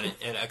come on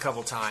a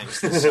couple times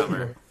this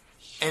summer.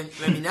 And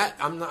I mean, that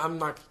I'm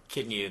not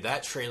kidding you.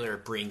 That trailer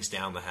brings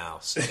down the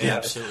house. It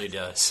absolutely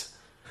does.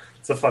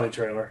 It's a funny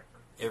trailer.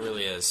 It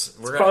really is.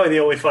 It's probably the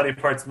only funny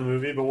parts of the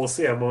movie, but we'll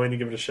see. I'm willing to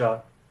give it a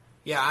shot.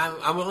 Yeah,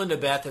 I'm willing to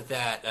bet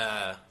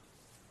that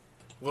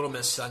Little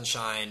Miss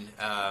Sunshine,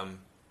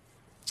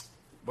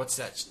 what's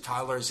that?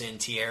 Toddlers in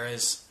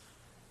Tiaras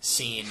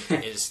scene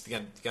is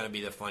going to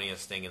be the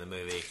funniest thing in the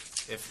movie.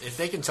 If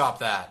they can top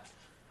that,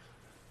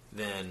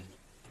 then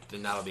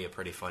that'll be a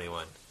pretty funny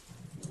one.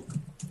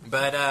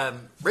 But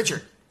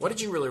Richard, what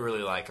did you really,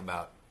 really like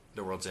about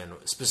The World's End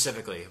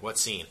specifically? What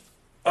scene?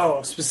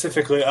 Oh,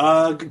 specifically,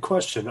 good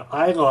question.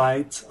 I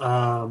liked.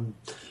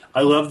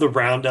 I love the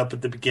roundup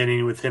at the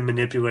beginning with him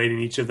manipulating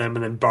each of them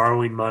and then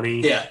borrowing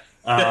money. Yeah.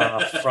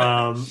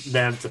 From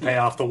them to pay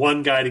off the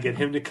one guy to get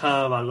him to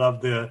come. I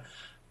love the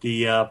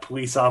the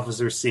police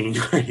officer scene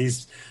where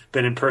he's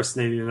been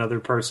impersonating another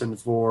person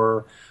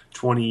for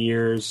 20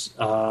 years.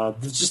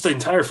 Just the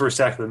entire first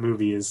act of the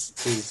movie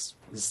is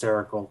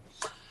hysterical.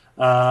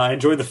 I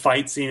enjoyed the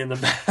fight scene in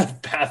the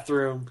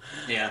bathroom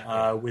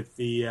with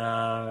the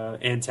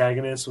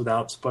antagonist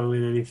without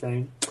spoiling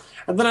anything.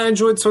 And then I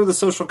enjoyed sort of the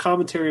social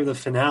commentary of the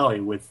finale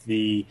with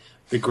the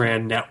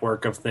grand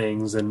network of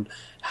things and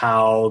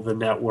how the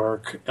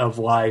network of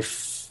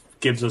life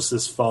gives us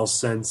this false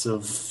sense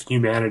of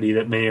humanity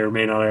that may or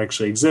may not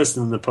actually exist.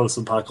 And the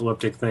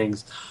post-apocalyptic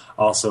things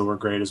also were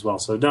great as well.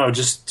 So no,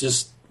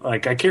 just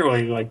like I can't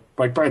really, like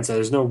Brian said,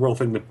 there's no real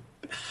thing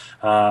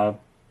to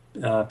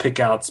pick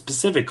out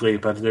specifically,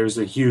 but there's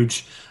a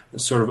huge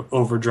sort of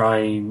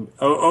overdrawing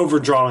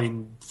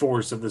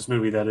force of this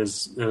movie that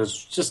is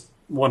just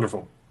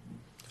wonderful.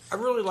 I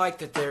really like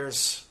that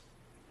this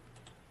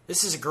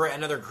is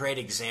another great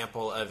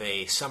example of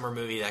a summer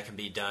movie that can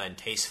be done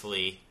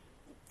tastefully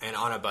and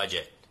on a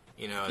budget.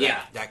 You know,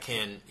 that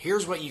can,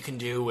 here's what you can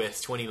do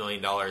with $20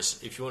 million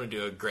if you want to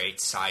do a great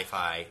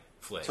sci-fi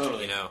flick.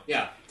 Totally. You know?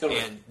 Yeah, totally.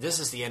 And This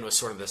Is the End was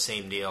sort of the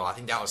same deal. I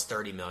think that was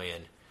 $30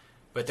 million.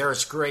 But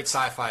there's great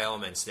sci-fi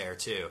elements there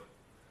too.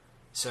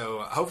 So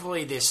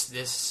hopefully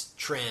this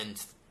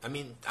trend, I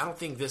mean, I don't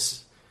think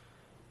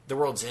The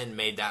World's End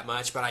made that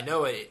much, but I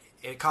know it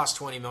cost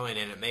 $20 million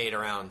and it made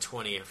around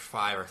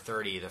 25 or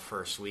 30 the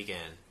first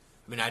weekend.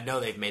 I mean, I know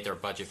they've made their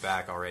budget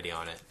back already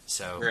on it.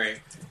 So right.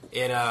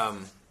 It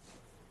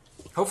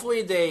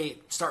hopefully they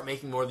start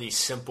making more of these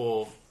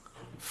simple,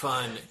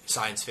 fun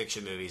science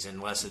fiction movies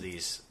and less of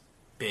these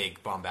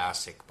big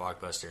bombastic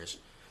blockbusters.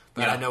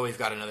 But I know we've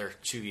got another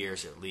 2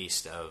 years at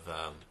least of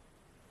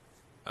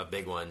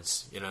big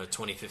ones. You know,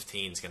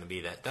 2015 is going to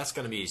be that's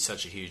going to be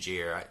such a huge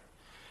year.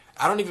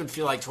 I don't even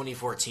feel like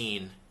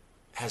 2014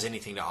 has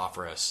anything to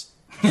offer us.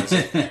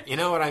 You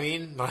know what I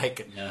mean?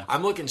 Like,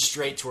 I'm looking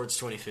straight towards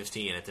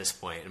 2015 at this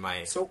point in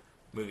my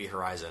movie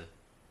horizon.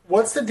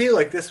 What's the deal?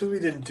 Like, this movie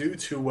didn't do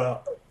too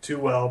well,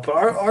 but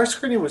our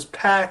screening was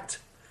packed.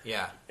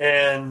 Yeah.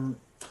 And,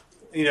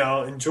 you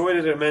know, enjoyed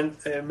it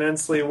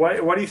immensely.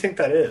 Why do you think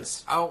that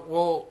is? Oh,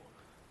 well,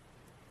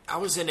 I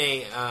was in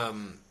a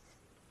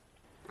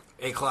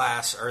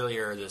class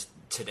earlier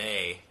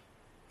today,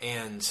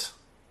 and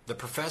the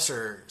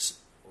professor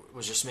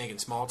was just making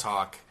small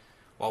talk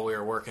while we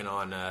were working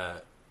on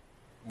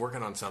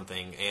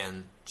something,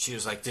 and she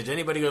was like, "Did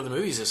anybody go to the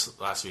movies this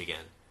last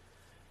weekend?"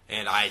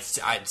 And I'd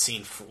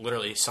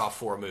literally saw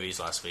 4 movies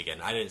last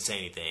weekend. I didn't say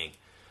anything,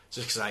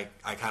 just because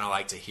I kind of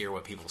like to hear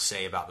what people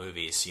say about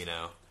movies, you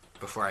know,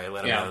 before I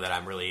let them know that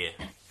I'm really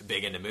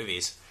big into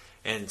movies.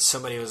 And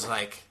somebody was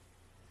like,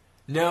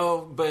 "No,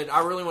 but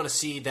I really want to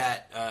see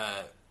that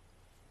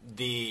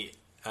the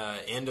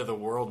End of the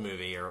World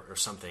movie or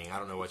something." I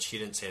don't know what, she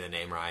didn't say the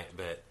name right,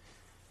 but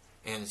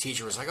and the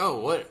teacher was like, "Oh,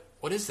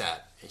 what is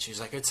that?" And she was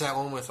like, "It's that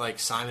one with like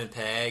Simon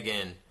Pegg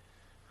and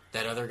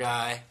that other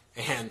guy."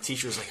 And the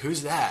teacher was like,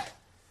 "Who's that?"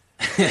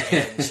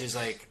 And she's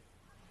like,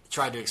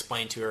 tried to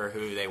explain to her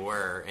who they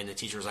were, and the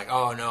teacher was like,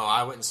 "Oh no,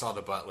 I went and saw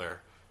The Butler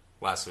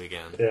last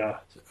weekend." Yeah.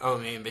 Oh,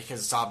 I mean,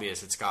 because it's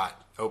obvious. It's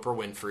got Oprah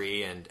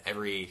Winfrey and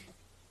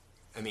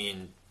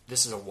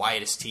this is the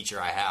whitest teacher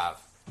I have,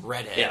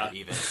 redhead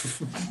even,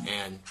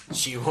 and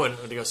she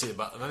wanted to go see The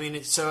Butler. I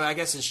mean, so I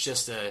guess it's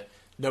just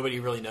nobody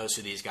really knows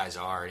who these guys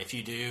are, and if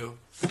you do,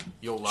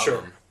 you'll love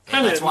them.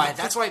 And that's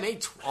why it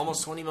made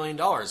almost $20 million,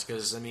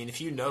 because, I mean,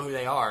 if you know who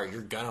they are,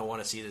 you're going to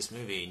want to see this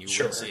movie, and you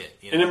will see it.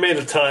 You know? And it made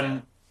a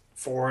ton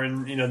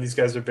foreign. You know, these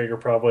guys are bigger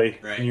probably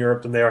in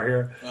Europe than they are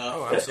here.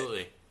 Oh,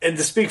 absolutely. And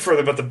to speak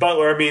further about The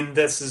Butler, I mean,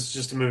 this is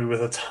just a movie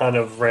with a ton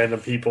of random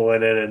people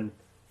in it, and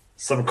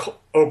some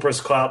Oprah's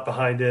clout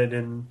behind it,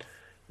 and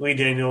Lee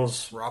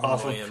Daniels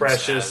off of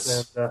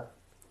Precious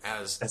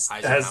as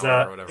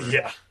Eisenhower or whatever.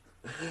 Yeah.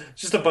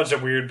 Just a bunch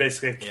of weird,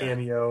 basically a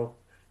cameo.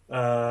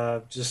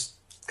 Just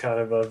kind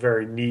of a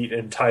very neat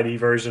and tidy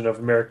version of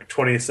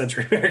 20th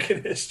century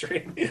American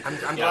history.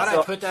 I'm glad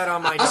I put that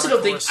on my Dark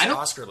Horse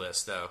Oscar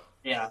list, though.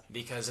 Yeah.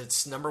 Because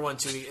it's number 1,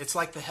 2. It's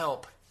like The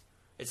Help.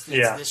 It's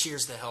this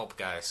year's The Help,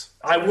 guys.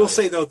 I will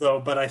say, though,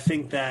 but I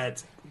think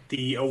that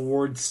the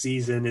awards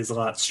season is a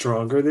lot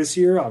stronger this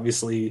year,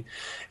 obviously,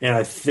 and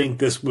I think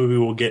this movie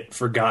will get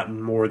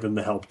forgotten more than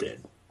The Help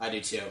did. I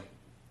do, too.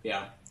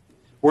 Yeah.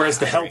 Whereas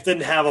The Help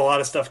didn't have a lot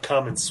of stuff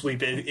come and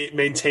sweep it. It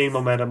maintained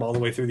momentum all the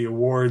way through the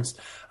awards.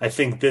 I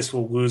think this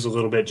will lose a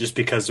little bit just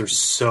because there's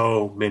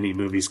so many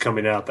movies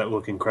coming out that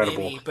look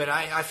incredible. Maybe, but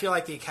I feel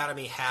like the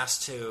Academy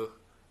has to,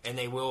 and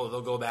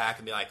they'll go back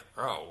and be like,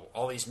 "Oh,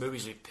 all these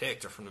movies we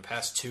picked are from the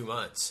past 2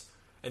 months."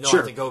 And they'll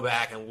have to go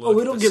back and look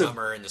at the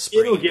summer and the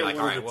spring and be like,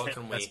 "All right, what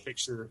can we..."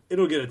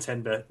 It'll get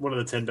one of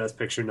the 10 Best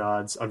Picture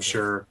nods, I'm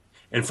sure.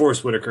 And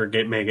Forrest Whitaker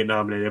may get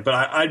nominated, but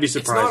I'd be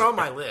surprised. It's not on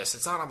my list.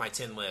 It's not on my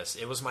 10 list.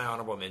 It was my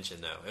honorable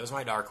mention, though. It was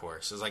my dark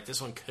horse. It was like,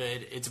 this one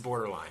it's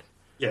borderline.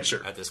 Yeah,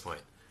 sure. At this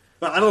point.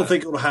 But I don't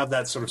think it'll have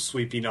that sort of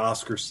sweeping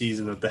Oscar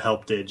season that The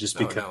Help did, just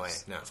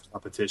because of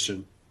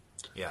competition.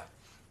 Yeah.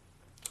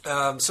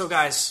 So,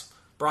 guys,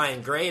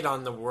 Brian, grade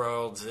on The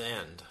World's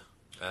End.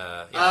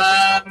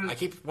 I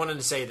keep wanting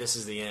to say this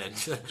is the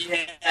end.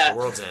 Yeah, the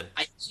world's end.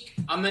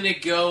 I'm gonna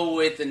go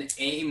with an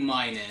A-,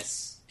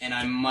 and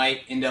I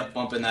might end up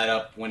bumping that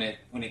up when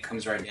it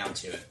comes right down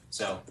to it.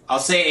 So I'll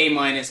say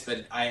A-,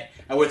 but I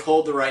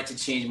withhold the right to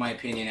change my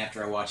opinion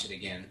after I watch it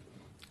again.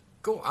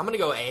 Cool. I'm gonna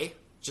go A,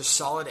 just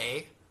solid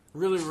A.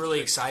 Really, really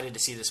excited to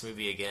see this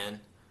movie again.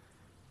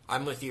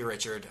 I'm with you,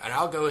 Richard, and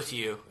I'll go with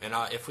you. And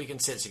if we can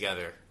sit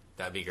together,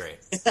 that'd be great.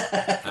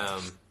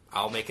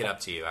 I'll make it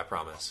up to you, I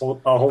promise. I'll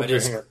hold your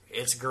hand.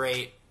 It's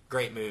great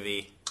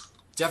movie.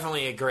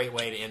 Definitely a great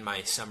way to end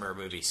my summer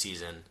movie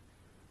season.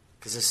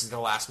 Because this is the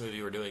last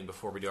movie we're doing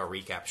before we do our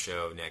recap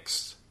show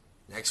next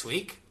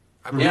week,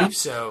 I believe.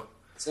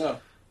 Yeah.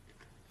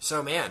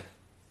 So man,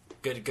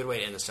 good way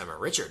to end the summer.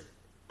 Richard,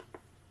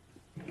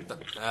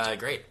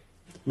 great.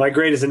 My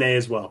grade is an A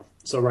as well.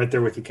 So right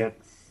there with you, Kent.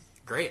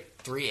 Great,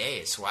 3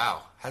 A's.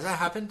 Wow, has that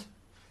happened?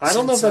 I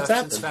don't know if that's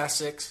happened since Fast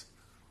 6.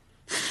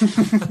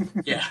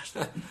 Yeah,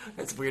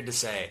 that's weird to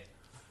say.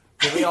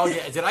 Did we all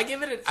get? Did I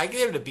give it? I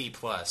gave it a B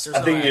plus.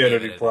 I think you gave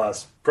it a B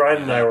plus.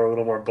 Brian and I were a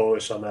little more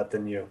bullish on that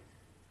than you.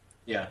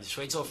 Yeah, just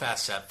wait till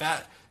Fast 7.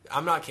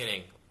 I'm not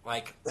kidding.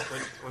 Like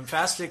when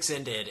Fast 6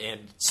 ended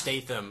and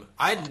Statham,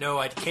 I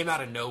came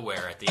out of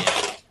nowhere at the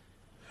end.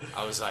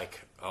 I was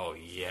like, oh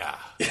yeah,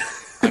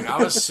 like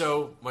I was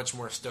so much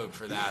more stoked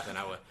for that than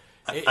I would.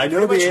 I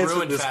know the answer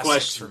to this Fast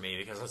question 6 for me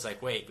because I was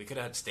like, wait, we could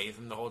have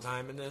Statham the whole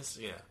time in this.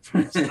 Yeah.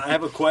 I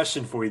have a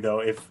question for you though.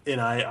 I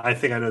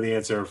think I know the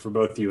answer for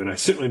both of you, and I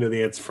certainly know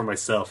the answer for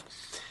myself.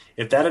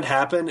 If that had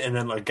happened, and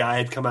then a guy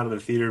had come out of the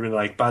theater and been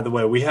like, "By the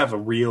way, we have a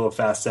reel of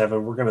Fast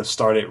 7. We're going to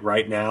start it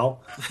right now,"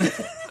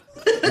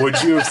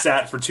 would you have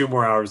sat for 2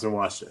 more hours and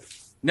watched it?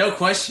 No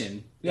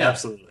question. Yeah,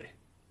 absolutely.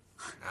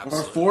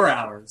 Or 4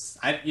 hours.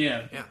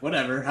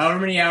 Whatever. However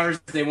many hours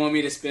they want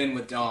me to spend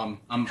with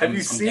Dom. Have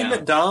you seen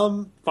that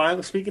Dom,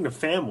 finally, speaking of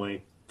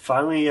family,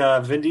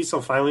 Vin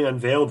Diesel finally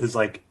unveiled his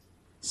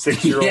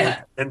 6-year-old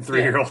and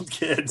 3-year-old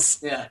kids.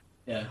 Yeah.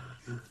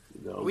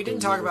 No, we didn't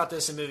talk about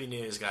this in movie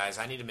news, guys.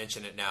 I need to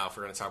mention it now if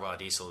we're going to talk about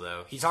Diesel,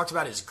 though. He talked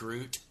about his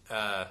Groot.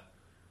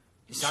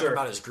 He's talking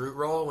about his Groot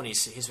role when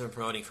he's been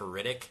promoting for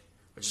Riddick,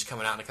 which is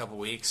coming out in a couple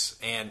weeks.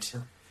 And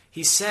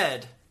he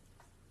said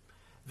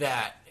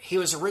that he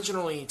was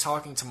originally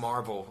talking to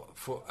Marvel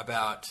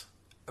about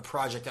a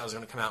project that was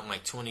going to come out in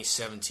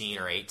 2017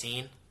 or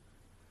 18.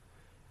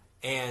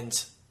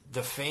 And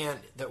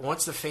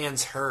once the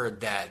fans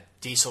heard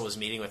that Diesel was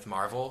meeting with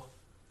Marvel,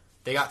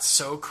 they got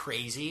so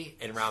crazy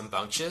and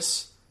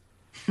rambunctious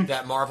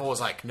that Marvel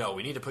was like, no,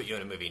 we need to put you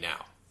in a movie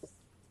now.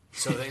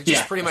 So they're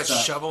just pretty much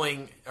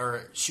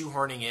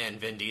shoehorning in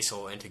Vin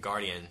Diesel into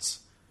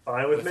Guardians.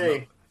 Fine with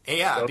me.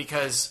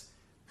 Because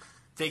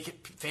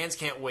fans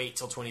can't wait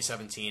till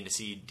 2017 to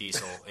see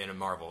Diesel in a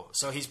Marvel.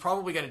 So he's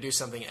probably going to do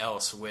something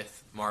else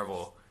with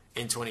Marvel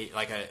in to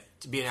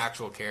be an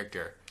actual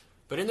character.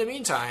 But in the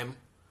meantime,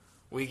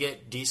 we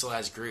get Diesel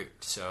as Groot.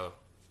 So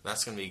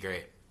that's going to be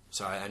great.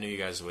 So I knew you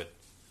guys would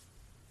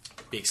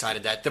be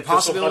excited that the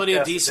possibility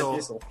of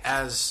Diesel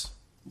as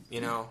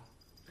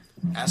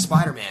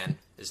Spider-Man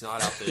is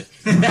not out there.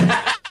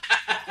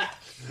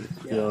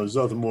 There's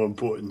nothing more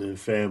important than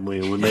family,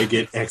 and when they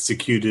get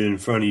executed in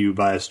front of you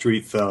by a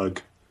street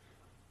thug,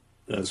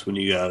 that's when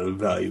you gotta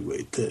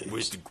evaluate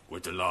things.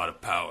 With a lot of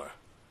power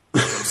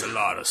comes a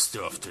lot of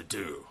stuff to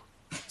do,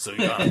 so you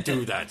gotta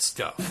do that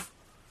stuff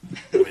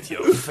with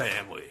your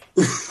family.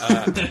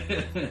 All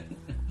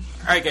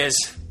right, guys,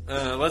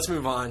 let's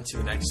move on to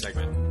the next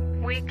segment.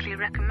 Weekly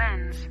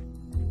recommends.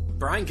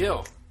 Brian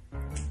Gill.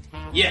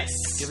 Yes.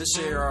 Give us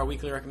your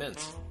weekly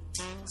recommends.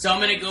 So I'm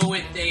going to go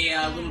with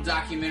a little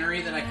documentary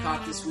that I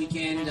caught this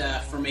weekend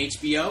from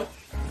HBO.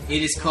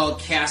 It is called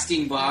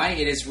Casting By.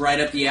 It is right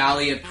up the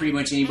alley of pretty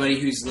much anybody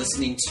who's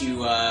listening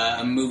to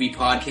a movie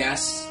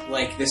podcast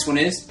like this one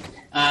is.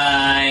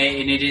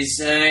 And it is,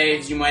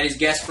 as you might have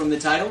guessed from the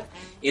title,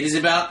 it is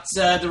about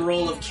the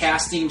role of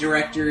casting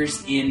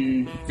directors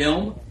in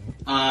film.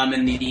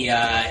 And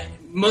the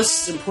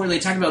most importantly,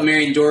 talking about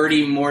Marion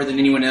Doherty more than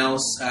anyone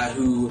else,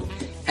 who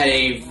had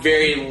a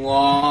very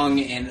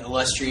long and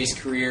illustrious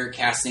career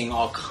casting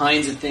all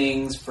kinds of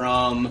things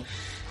from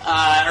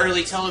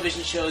early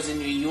television shows in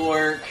New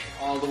York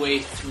all the way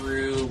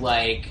through,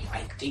 I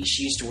think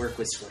she used to work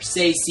with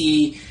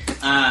Scorsese.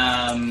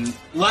 A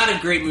lot of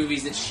great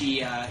movies that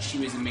she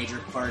was a major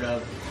part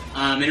of.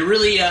 And it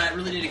really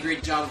did a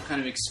great job of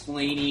kind of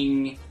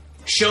explaining,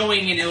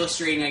 showing and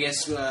illustrating, I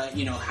guess,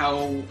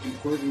 how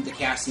important the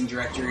casting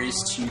director is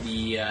to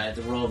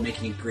the role of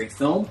making a great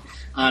film.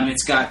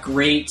 It's got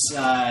great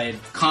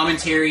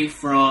commentary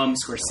from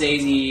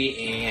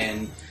Scorsese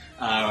and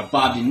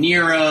Bob De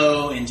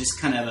Niro, and just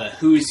kind of a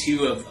who's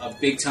who of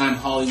big-time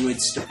Hollywood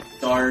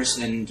stars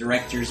and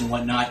directors and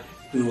whatnot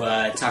who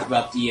talk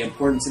about the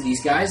importance of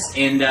these guys.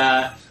 And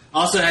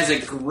also has a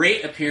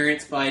great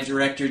appearance by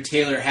director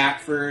Taylor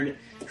Hackford,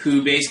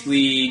 who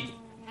basically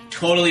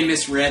totally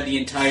misread the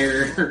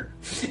entire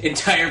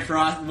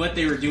what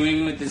they were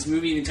doing with this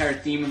movie, the entire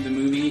theme of the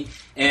movie,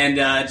 and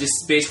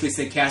just basically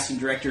said casting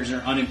directors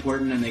are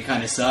unimportant and they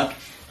kind of suck.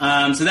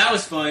 So that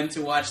was fun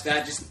to watch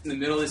that just in the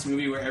middle of this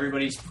movie where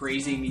everybody's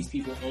praising these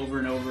people over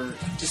and over,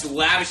 just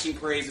lavishing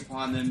praise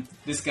upon them.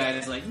 This guy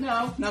is like,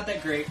 no, not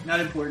that great, not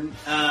important.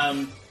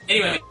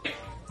 Anyway,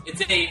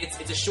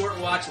 it's a short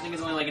watch. I think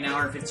it's only like an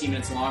hour and 15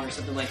 minutes long or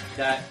something like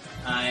that,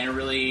 and a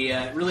really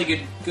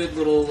good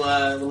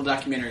little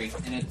documentary.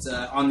 And it's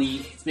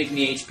making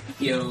the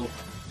HBO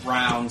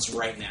rounds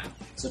right now.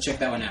 So check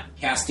that one out.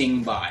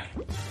 Casting By.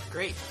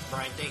 Great,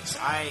 Brian, thanks.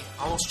 I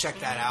almost checked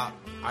that out.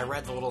 I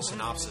read the little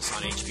synopsis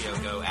on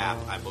HBO Go app,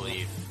 I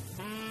believe.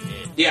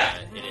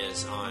 It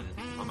is on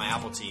my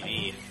Apple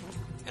TV.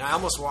 And I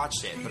almost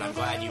watched it, but I'm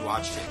glad you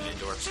watched it and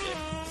endorsed it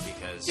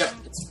because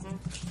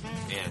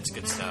it's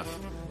good stuff.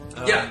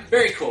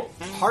 Very cool.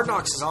 Hard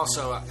Knocks is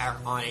also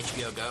on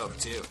HBO Go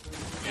too.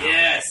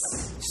 Yes.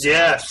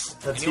 Yes.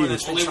 That's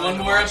huge. Only one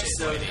more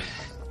episode.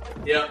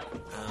 Yep.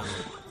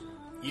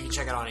 You can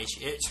check it on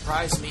HBO. It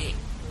surprised me.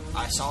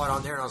 I saw it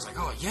on there and I was like,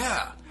 oh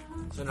yeah.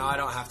 So now I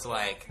don't have to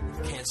like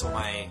cancel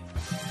my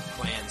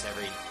plans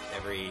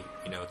every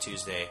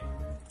Tuesday.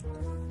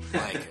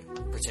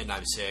 Like pretend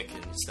I'm sick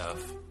and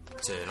stuff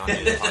to not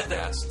do the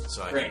podcast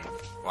so I can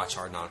watch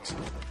Hard Knocks.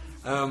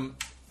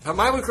 But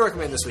my week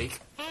recommend this week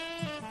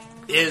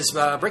is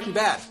Breaking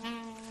Bad.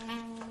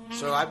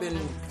 So I've been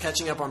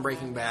catching up on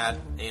Breaking Bad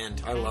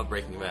and I love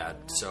Breaking Bad.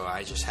 So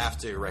I just have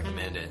to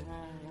recommend it.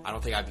 I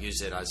don't think I've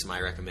used it as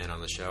my recommend on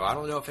the show. I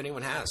don't know if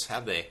anyone has.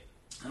 Have they?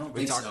 I don't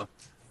think so.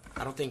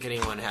 I don't think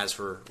anyone has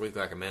for week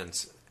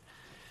recommends.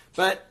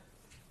 But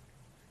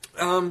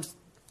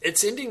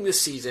it's ending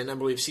this season. I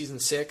believe season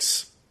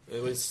 6.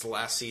 It was the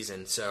last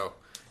season. So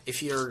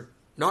if you're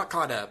not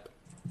caught up,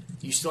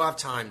 you still have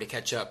time to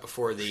catch up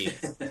before the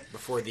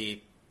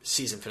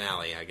season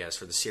finale, I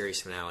guess, or the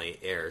series finale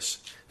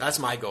airs. That's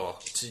my goal,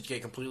 to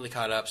get completely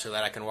caught up so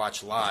that I can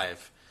watch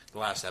live the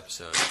last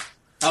episode.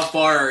 How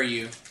far are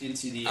you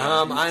into the...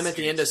 I'm at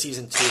the end of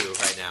season 2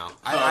 right now.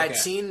 I'd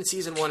seen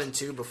season 1 and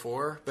 2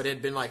 before, but it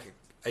had been like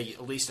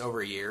at least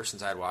over a year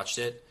since I'd watched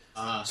it.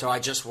 So I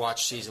just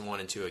watched season 1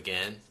 and 2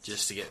 again,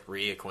 just to get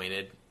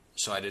reacquainted,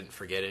 so I didn't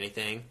forget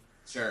anything.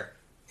 Sure.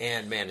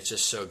 And man, it's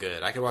just so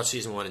good. I could watch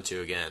season 1 and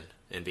 2 again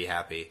and be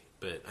happy,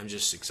 but I'm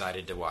just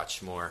excited to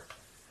watch more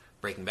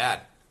Breaking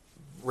Bad.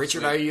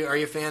 Richard, are you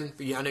a fan?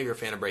 I know you're a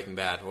fan of Breaking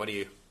Bad. What do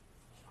you...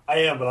 I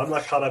am, but I'm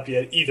not caught up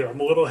yet either. I'm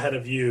a little ahead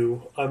of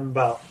you. I'm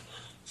about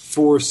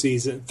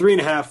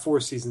 3.5, 4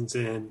 seasons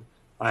in.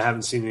 I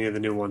haven't seen any of the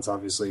new ones,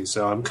 obviously,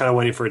 so I'm kind of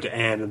waiting for it to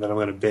end, and then I'm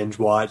going to binge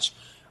watch.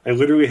 I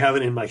literally have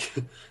it in my...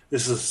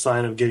 This is a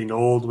sign of getting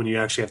old when you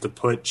actually have to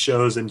put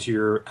shows into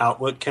your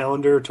Outlook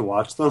calendar to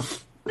watch them.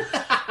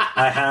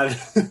 I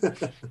have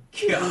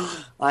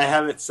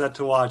it set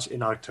to watch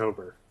in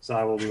October, so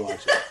I will be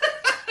watching.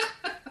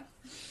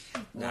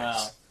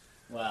 Nice.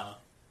 Wow.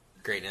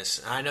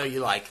 Greatness. I know you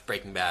like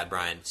Breaking Bad,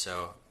 Brian,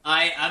 so...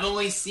 I've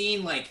only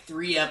seen like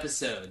 3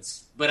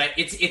 episodes, but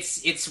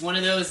it's one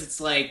of those.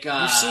 It's like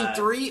you've seen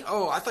 3?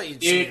 Oh, I thought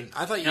you'd seen.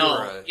 I thought you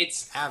were an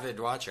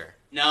avid watcher.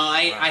 No,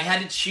 I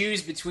had to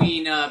choose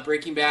between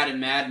Breaking Bad and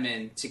Mad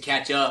Men to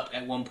catch up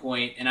at one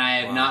point, and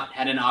I have not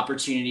had an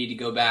opportunity to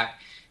go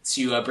back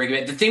to Breaking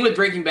Bad. The thing with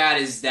Breaking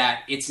Bad is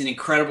that it's an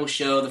incredible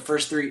show. The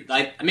first 3,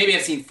 maybe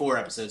I've seen 4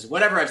 episodes.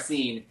 Whatever I've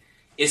seen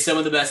is some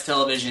of the best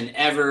television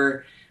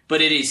ever.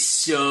 But it is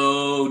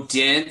so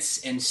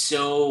dense and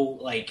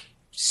so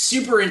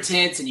super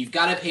intense, and you've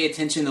got to pay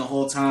attention the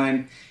whole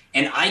time.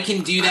 And I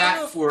can do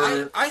that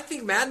I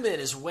think Mad Men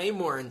is way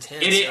more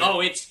intense.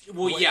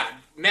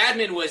 Mad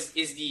Men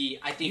is the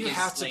you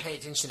have to pay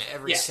attention to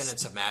every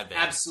sentence of Mad Men.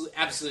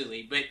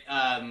 Absolutely. But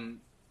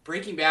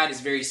Breaking Bad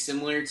is very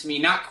similar to me,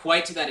 not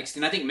quite to that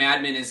extent. I think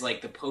Mad Men is like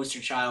the poster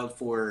child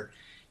for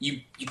you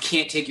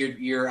can't take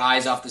your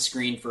eyes off the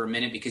screen for a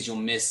minute because you'll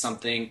miss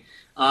something.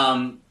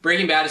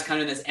 Breaking Bad is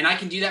kind of this, and I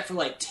can do that for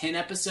like 10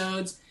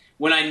 episodes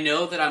when I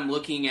know that I'm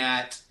looking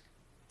at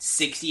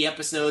 60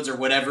 episodes or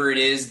whatever it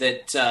is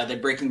that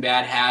Breaking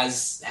Bad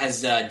has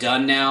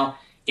done now.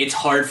 It's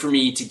hard for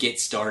me to get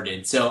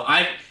started. So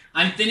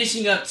I'm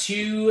finishing up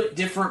 2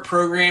 different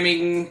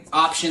programming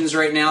options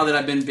right now that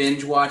I've been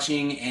binge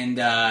watching, and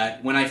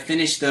when I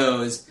finish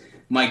those,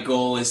 my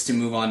goal is to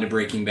move on to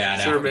Breaking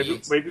Bad. Sure,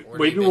 maybe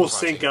we'll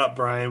sync up,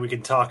 Brian. We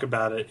can talk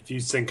about it if you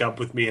sync up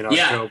with me in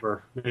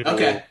October.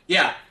 Okay.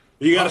 Yeah.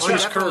 You got to We're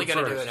finish definitely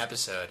going to do an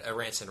episode, a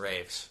Rants and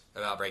Raves,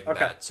 about Breaking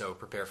Bad, so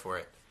prepare for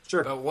it.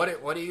 Sure. But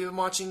what are you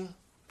watching,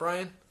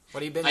 Brian?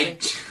 What are you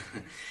binging?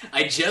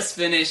 I just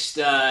finished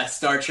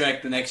Star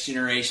Trek: The Next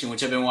Generation,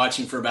 which I've been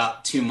watching for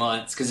about 2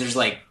 months because there's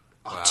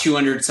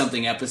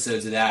 200-something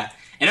episodes of that.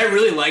 And I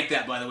really like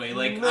that, by the way.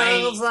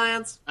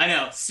 Science. I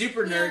know,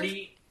 super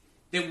nerdy.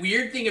 The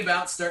weird thing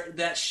about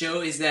that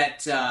show is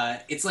that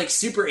it's like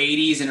super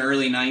 80s and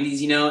early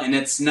 90s, and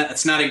it's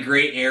not a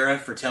great era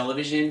for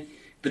television,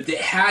 but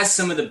it has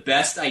some of the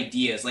best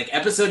ideas. Like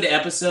episode to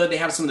episode, they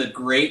have some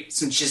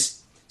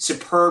just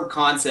superb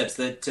concepts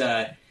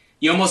that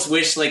you almost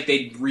wish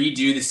they'd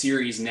redo the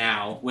series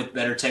now with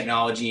better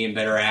technology and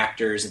better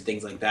actors and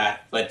things like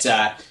that. But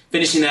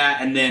finishing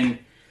that, and then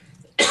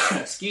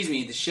excuse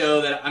me, the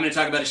show that I'm going to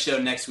talk about a show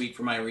next week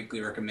for my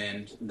weekly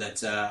recommend.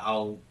 That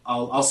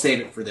I'll save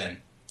it for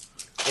then.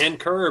 And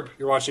Curb,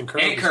 you're watching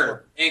Curb. And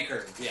Curb,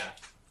 yeah.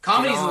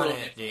 Comedy's a little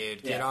bit,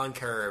 dude. Get on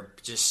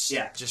Curb.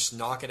 Just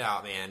knock it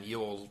out, man.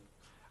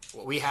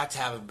 We have to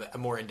have a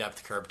more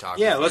in-depth Curb talk.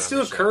 Yeah, let's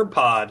do a Curb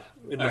pod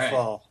in the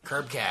fall.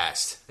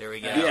 Curbcast. There we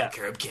go. Yeah.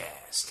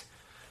 Curbcast.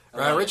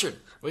 Richard,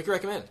 what do you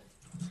recommend?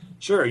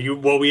 Sure.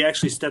 We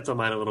actually stepped on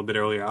mine a little bit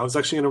earlier. I was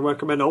actually going to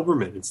recommend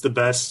Olbermann. It's the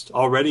best,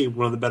 already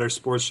one of the better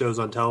sports shows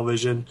on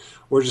television,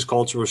 or just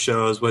cultural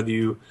shows. Whether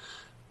you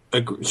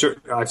agree, sure,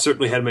 I've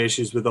certainly had my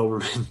issues with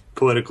Olbermann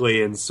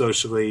politically and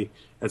socially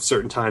at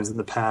certain times in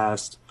the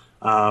past,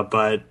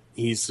 but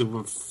he's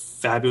a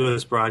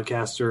fabulous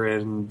broadcaster,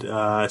 and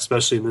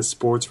especially in the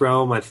sports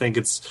realm, I think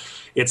it's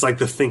like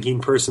the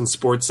thinking person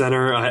Sports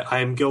Center. I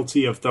am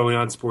guilty of throwing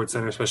on Sports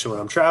Center, especially when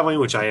I'm traveling,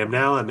 which I am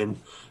now. I'm in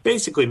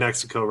basically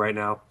Mexico right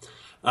now.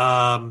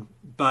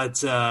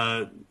 But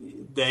I'm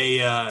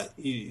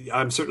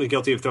certainly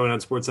guilty of throwing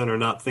on Sports Center and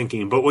not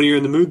thinking. But when you're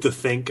in the mood to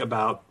think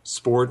about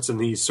sports and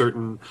these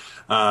certain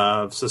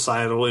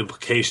societal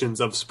implications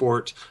of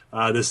sport,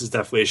 this is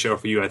definitely a show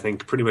for you. I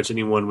think pretty much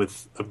anyone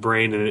with a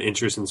brain and an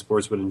interest in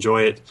sports would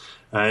enjoy it.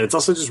 It's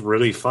also just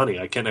really funny.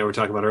 Kent and I were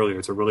talking about earlier.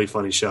 It's a really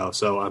funny show,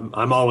 so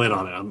I'm all in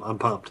on it. I'm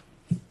pumped.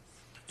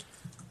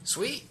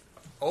 Sweet.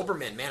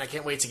 Olbermann, man, I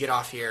can't wait to get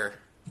off here.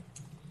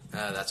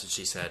 That's what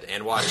she said.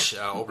 And watch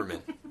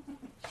Olbermann.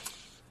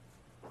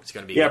 It's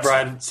going to be good.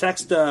 Brian,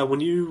 text when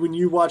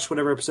you watch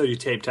whatever episode you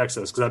tape, text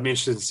us, because I'd be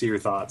interested to see your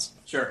thoughts.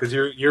 Sure. Because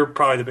you're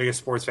probably the biggest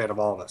sports fan of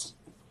all of us.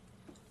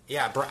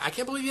 Yeah, bro, I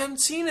can't believe you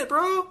haven't seen it,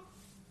 bro.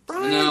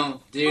 Brian,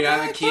 no, dude, I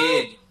have a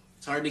kid. Bro.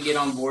 It's hard to get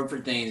on board for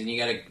things, and you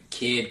got a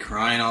kid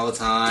crying all the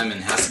time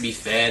and has to be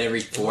fed every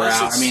 4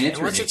 hours. I mean, it's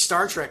unless it's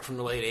Star Trek from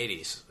the late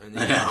 80s. And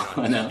then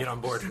I know. Get on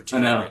board for 2 I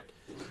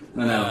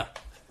know.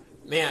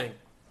 Man,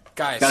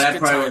 guys, gotta have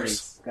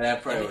priorities. Gotta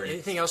have priorities.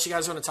 Anything else you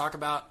guys want to talk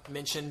about,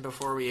 mention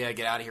before we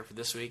get out of here for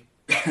this week?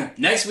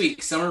 Next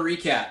week, summer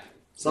recap.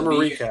 Summer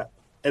recap.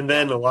 And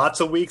then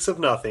lots of weeks of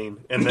nothing,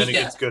 and then it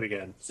gets good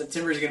again.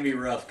 September's going to be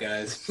rough,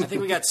 guys. I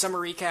think we got summer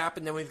recap,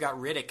 and then we've got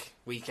Riddick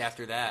week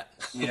after that.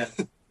 Yeah.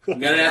 We're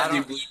going to have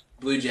to do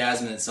Blue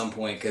Jasmine at some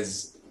point,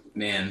 because,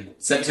 man,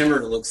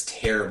 September looks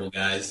terrible,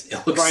 guys.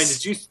 It looks... Brian,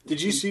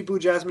 did you see Blue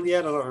Jasmine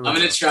yet? I don't remember. I'm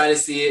going to try to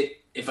see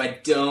it. If I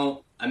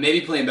don't, I may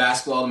be playing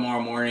basketball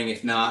tomorrow morning.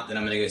 If not, then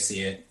I'm going to go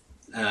see it.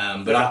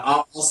 But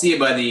I'll see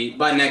it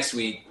by next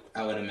week,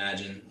 I would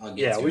imagine.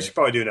 We should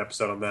probably do an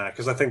episode on that,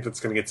 because I think that's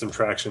going to get some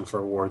traction for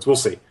awards. We'll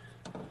see.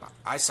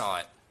 I saw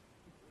it.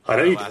 I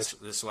know you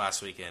this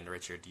last weekend,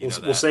 Richard.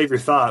 We'll save your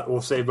thought.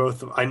 We'll save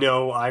both. I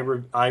know. I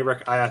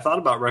thought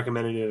about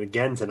recommending it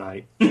again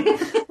tonight.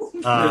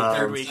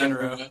 Third week in a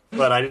row.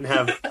 But I didn't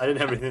have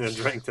anything to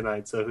drink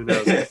tonight, so who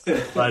knows?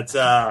 But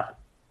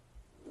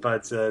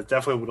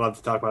definitely would love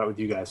to talk about it with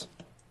you guys.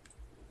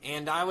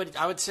 And I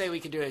would say we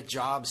could do a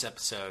Jobs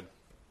episode,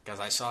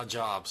 because I saw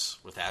Jobs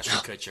with Ashton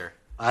Kutcher.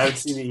 I haven't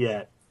seen it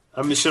yet.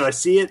 I mean, should I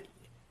see it?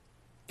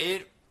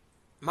 It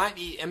might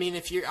be. I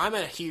mean, I'm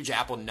a huge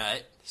Apple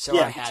nut, so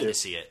I had to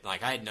see it.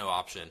 Like, I had no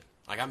option.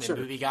 Like, I'm a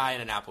movie guy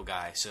and an Apple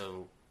guy,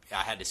 so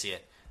I had to see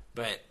it.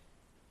 But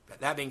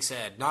that being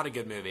said, not a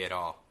good movie at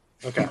all.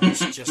 Okay,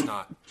 it's just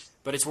not.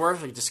 But it's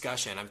worth a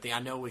discussion. I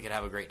know we could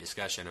have a great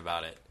discussion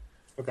about it.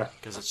 Okay,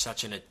 because it's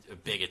such a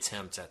big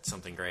attempt at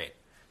something great.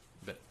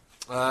 But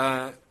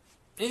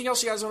anything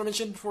else you guys want to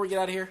mention before we get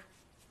out of here?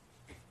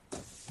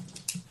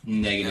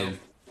 Negative.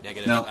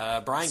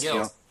 No. Brian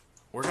Gill,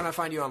 where can I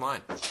find you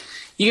online?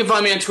 You can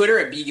find me on Twitter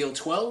at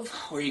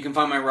bgill12, or you can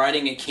find my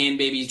writing at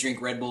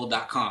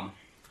canbabiesdrinkredbull.com.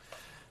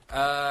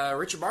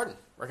 Richard Barton,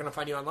 where can I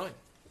find you online?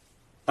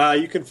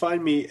 You can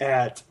find me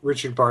at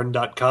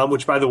richardbarton.com,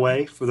 which, by the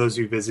way, for those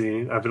of you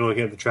visiting, I've been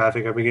looking at the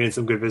traffic. I've been getting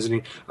some good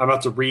visiting. I'm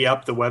about to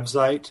re-up the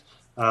website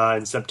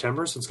in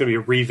September, so it's going to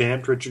be a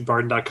revamped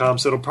richardbarton.com,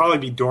 so it'll probably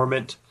be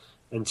dormant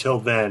until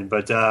then.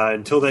 But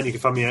until then, you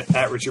can find me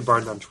at Richard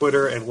Barton on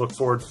Twitter, and look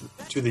forward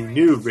to the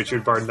new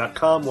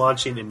richardbarton.com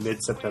launching in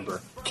mid-September.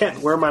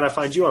 Kent, where might I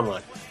find you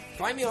online?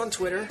 Find me on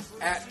Twitter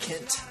at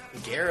Kent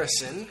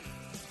Garrison.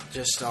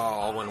 Just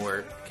all one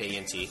word,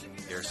 K-E-N-T,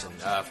 Garrison.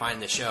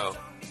 Find the show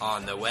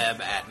on the web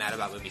at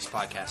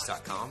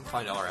madaboutmoviespodcast.com.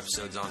 Find all our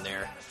episodes on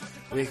there.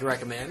 We can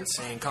recommend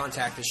and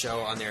contact the show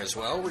on there as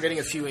well. We're getting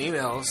a few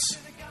emails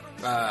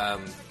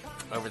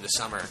over the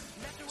summer,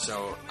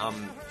 so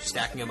I'm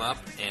stacking them up,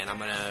 and I'm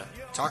going to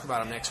talk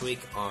about them next week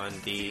on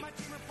the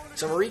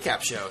summer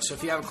recap show. So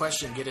if you have a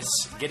question, get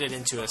it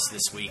into us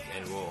this week,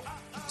 and we'll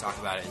talk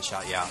about it and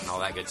shout you out and all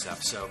that good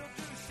stuff. So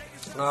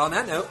on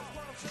that note,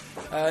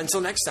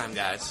 until next time,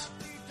 guys,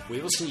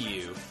 we will see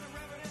you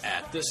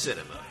at the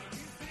cinema.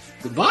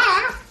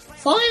 Goodbye.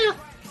 Fire.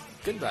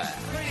 Goodbye.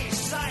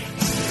 It's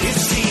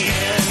the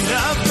end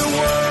of the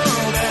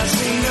world as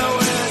we know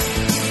it.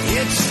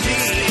 It's the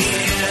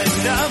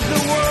end of the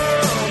world.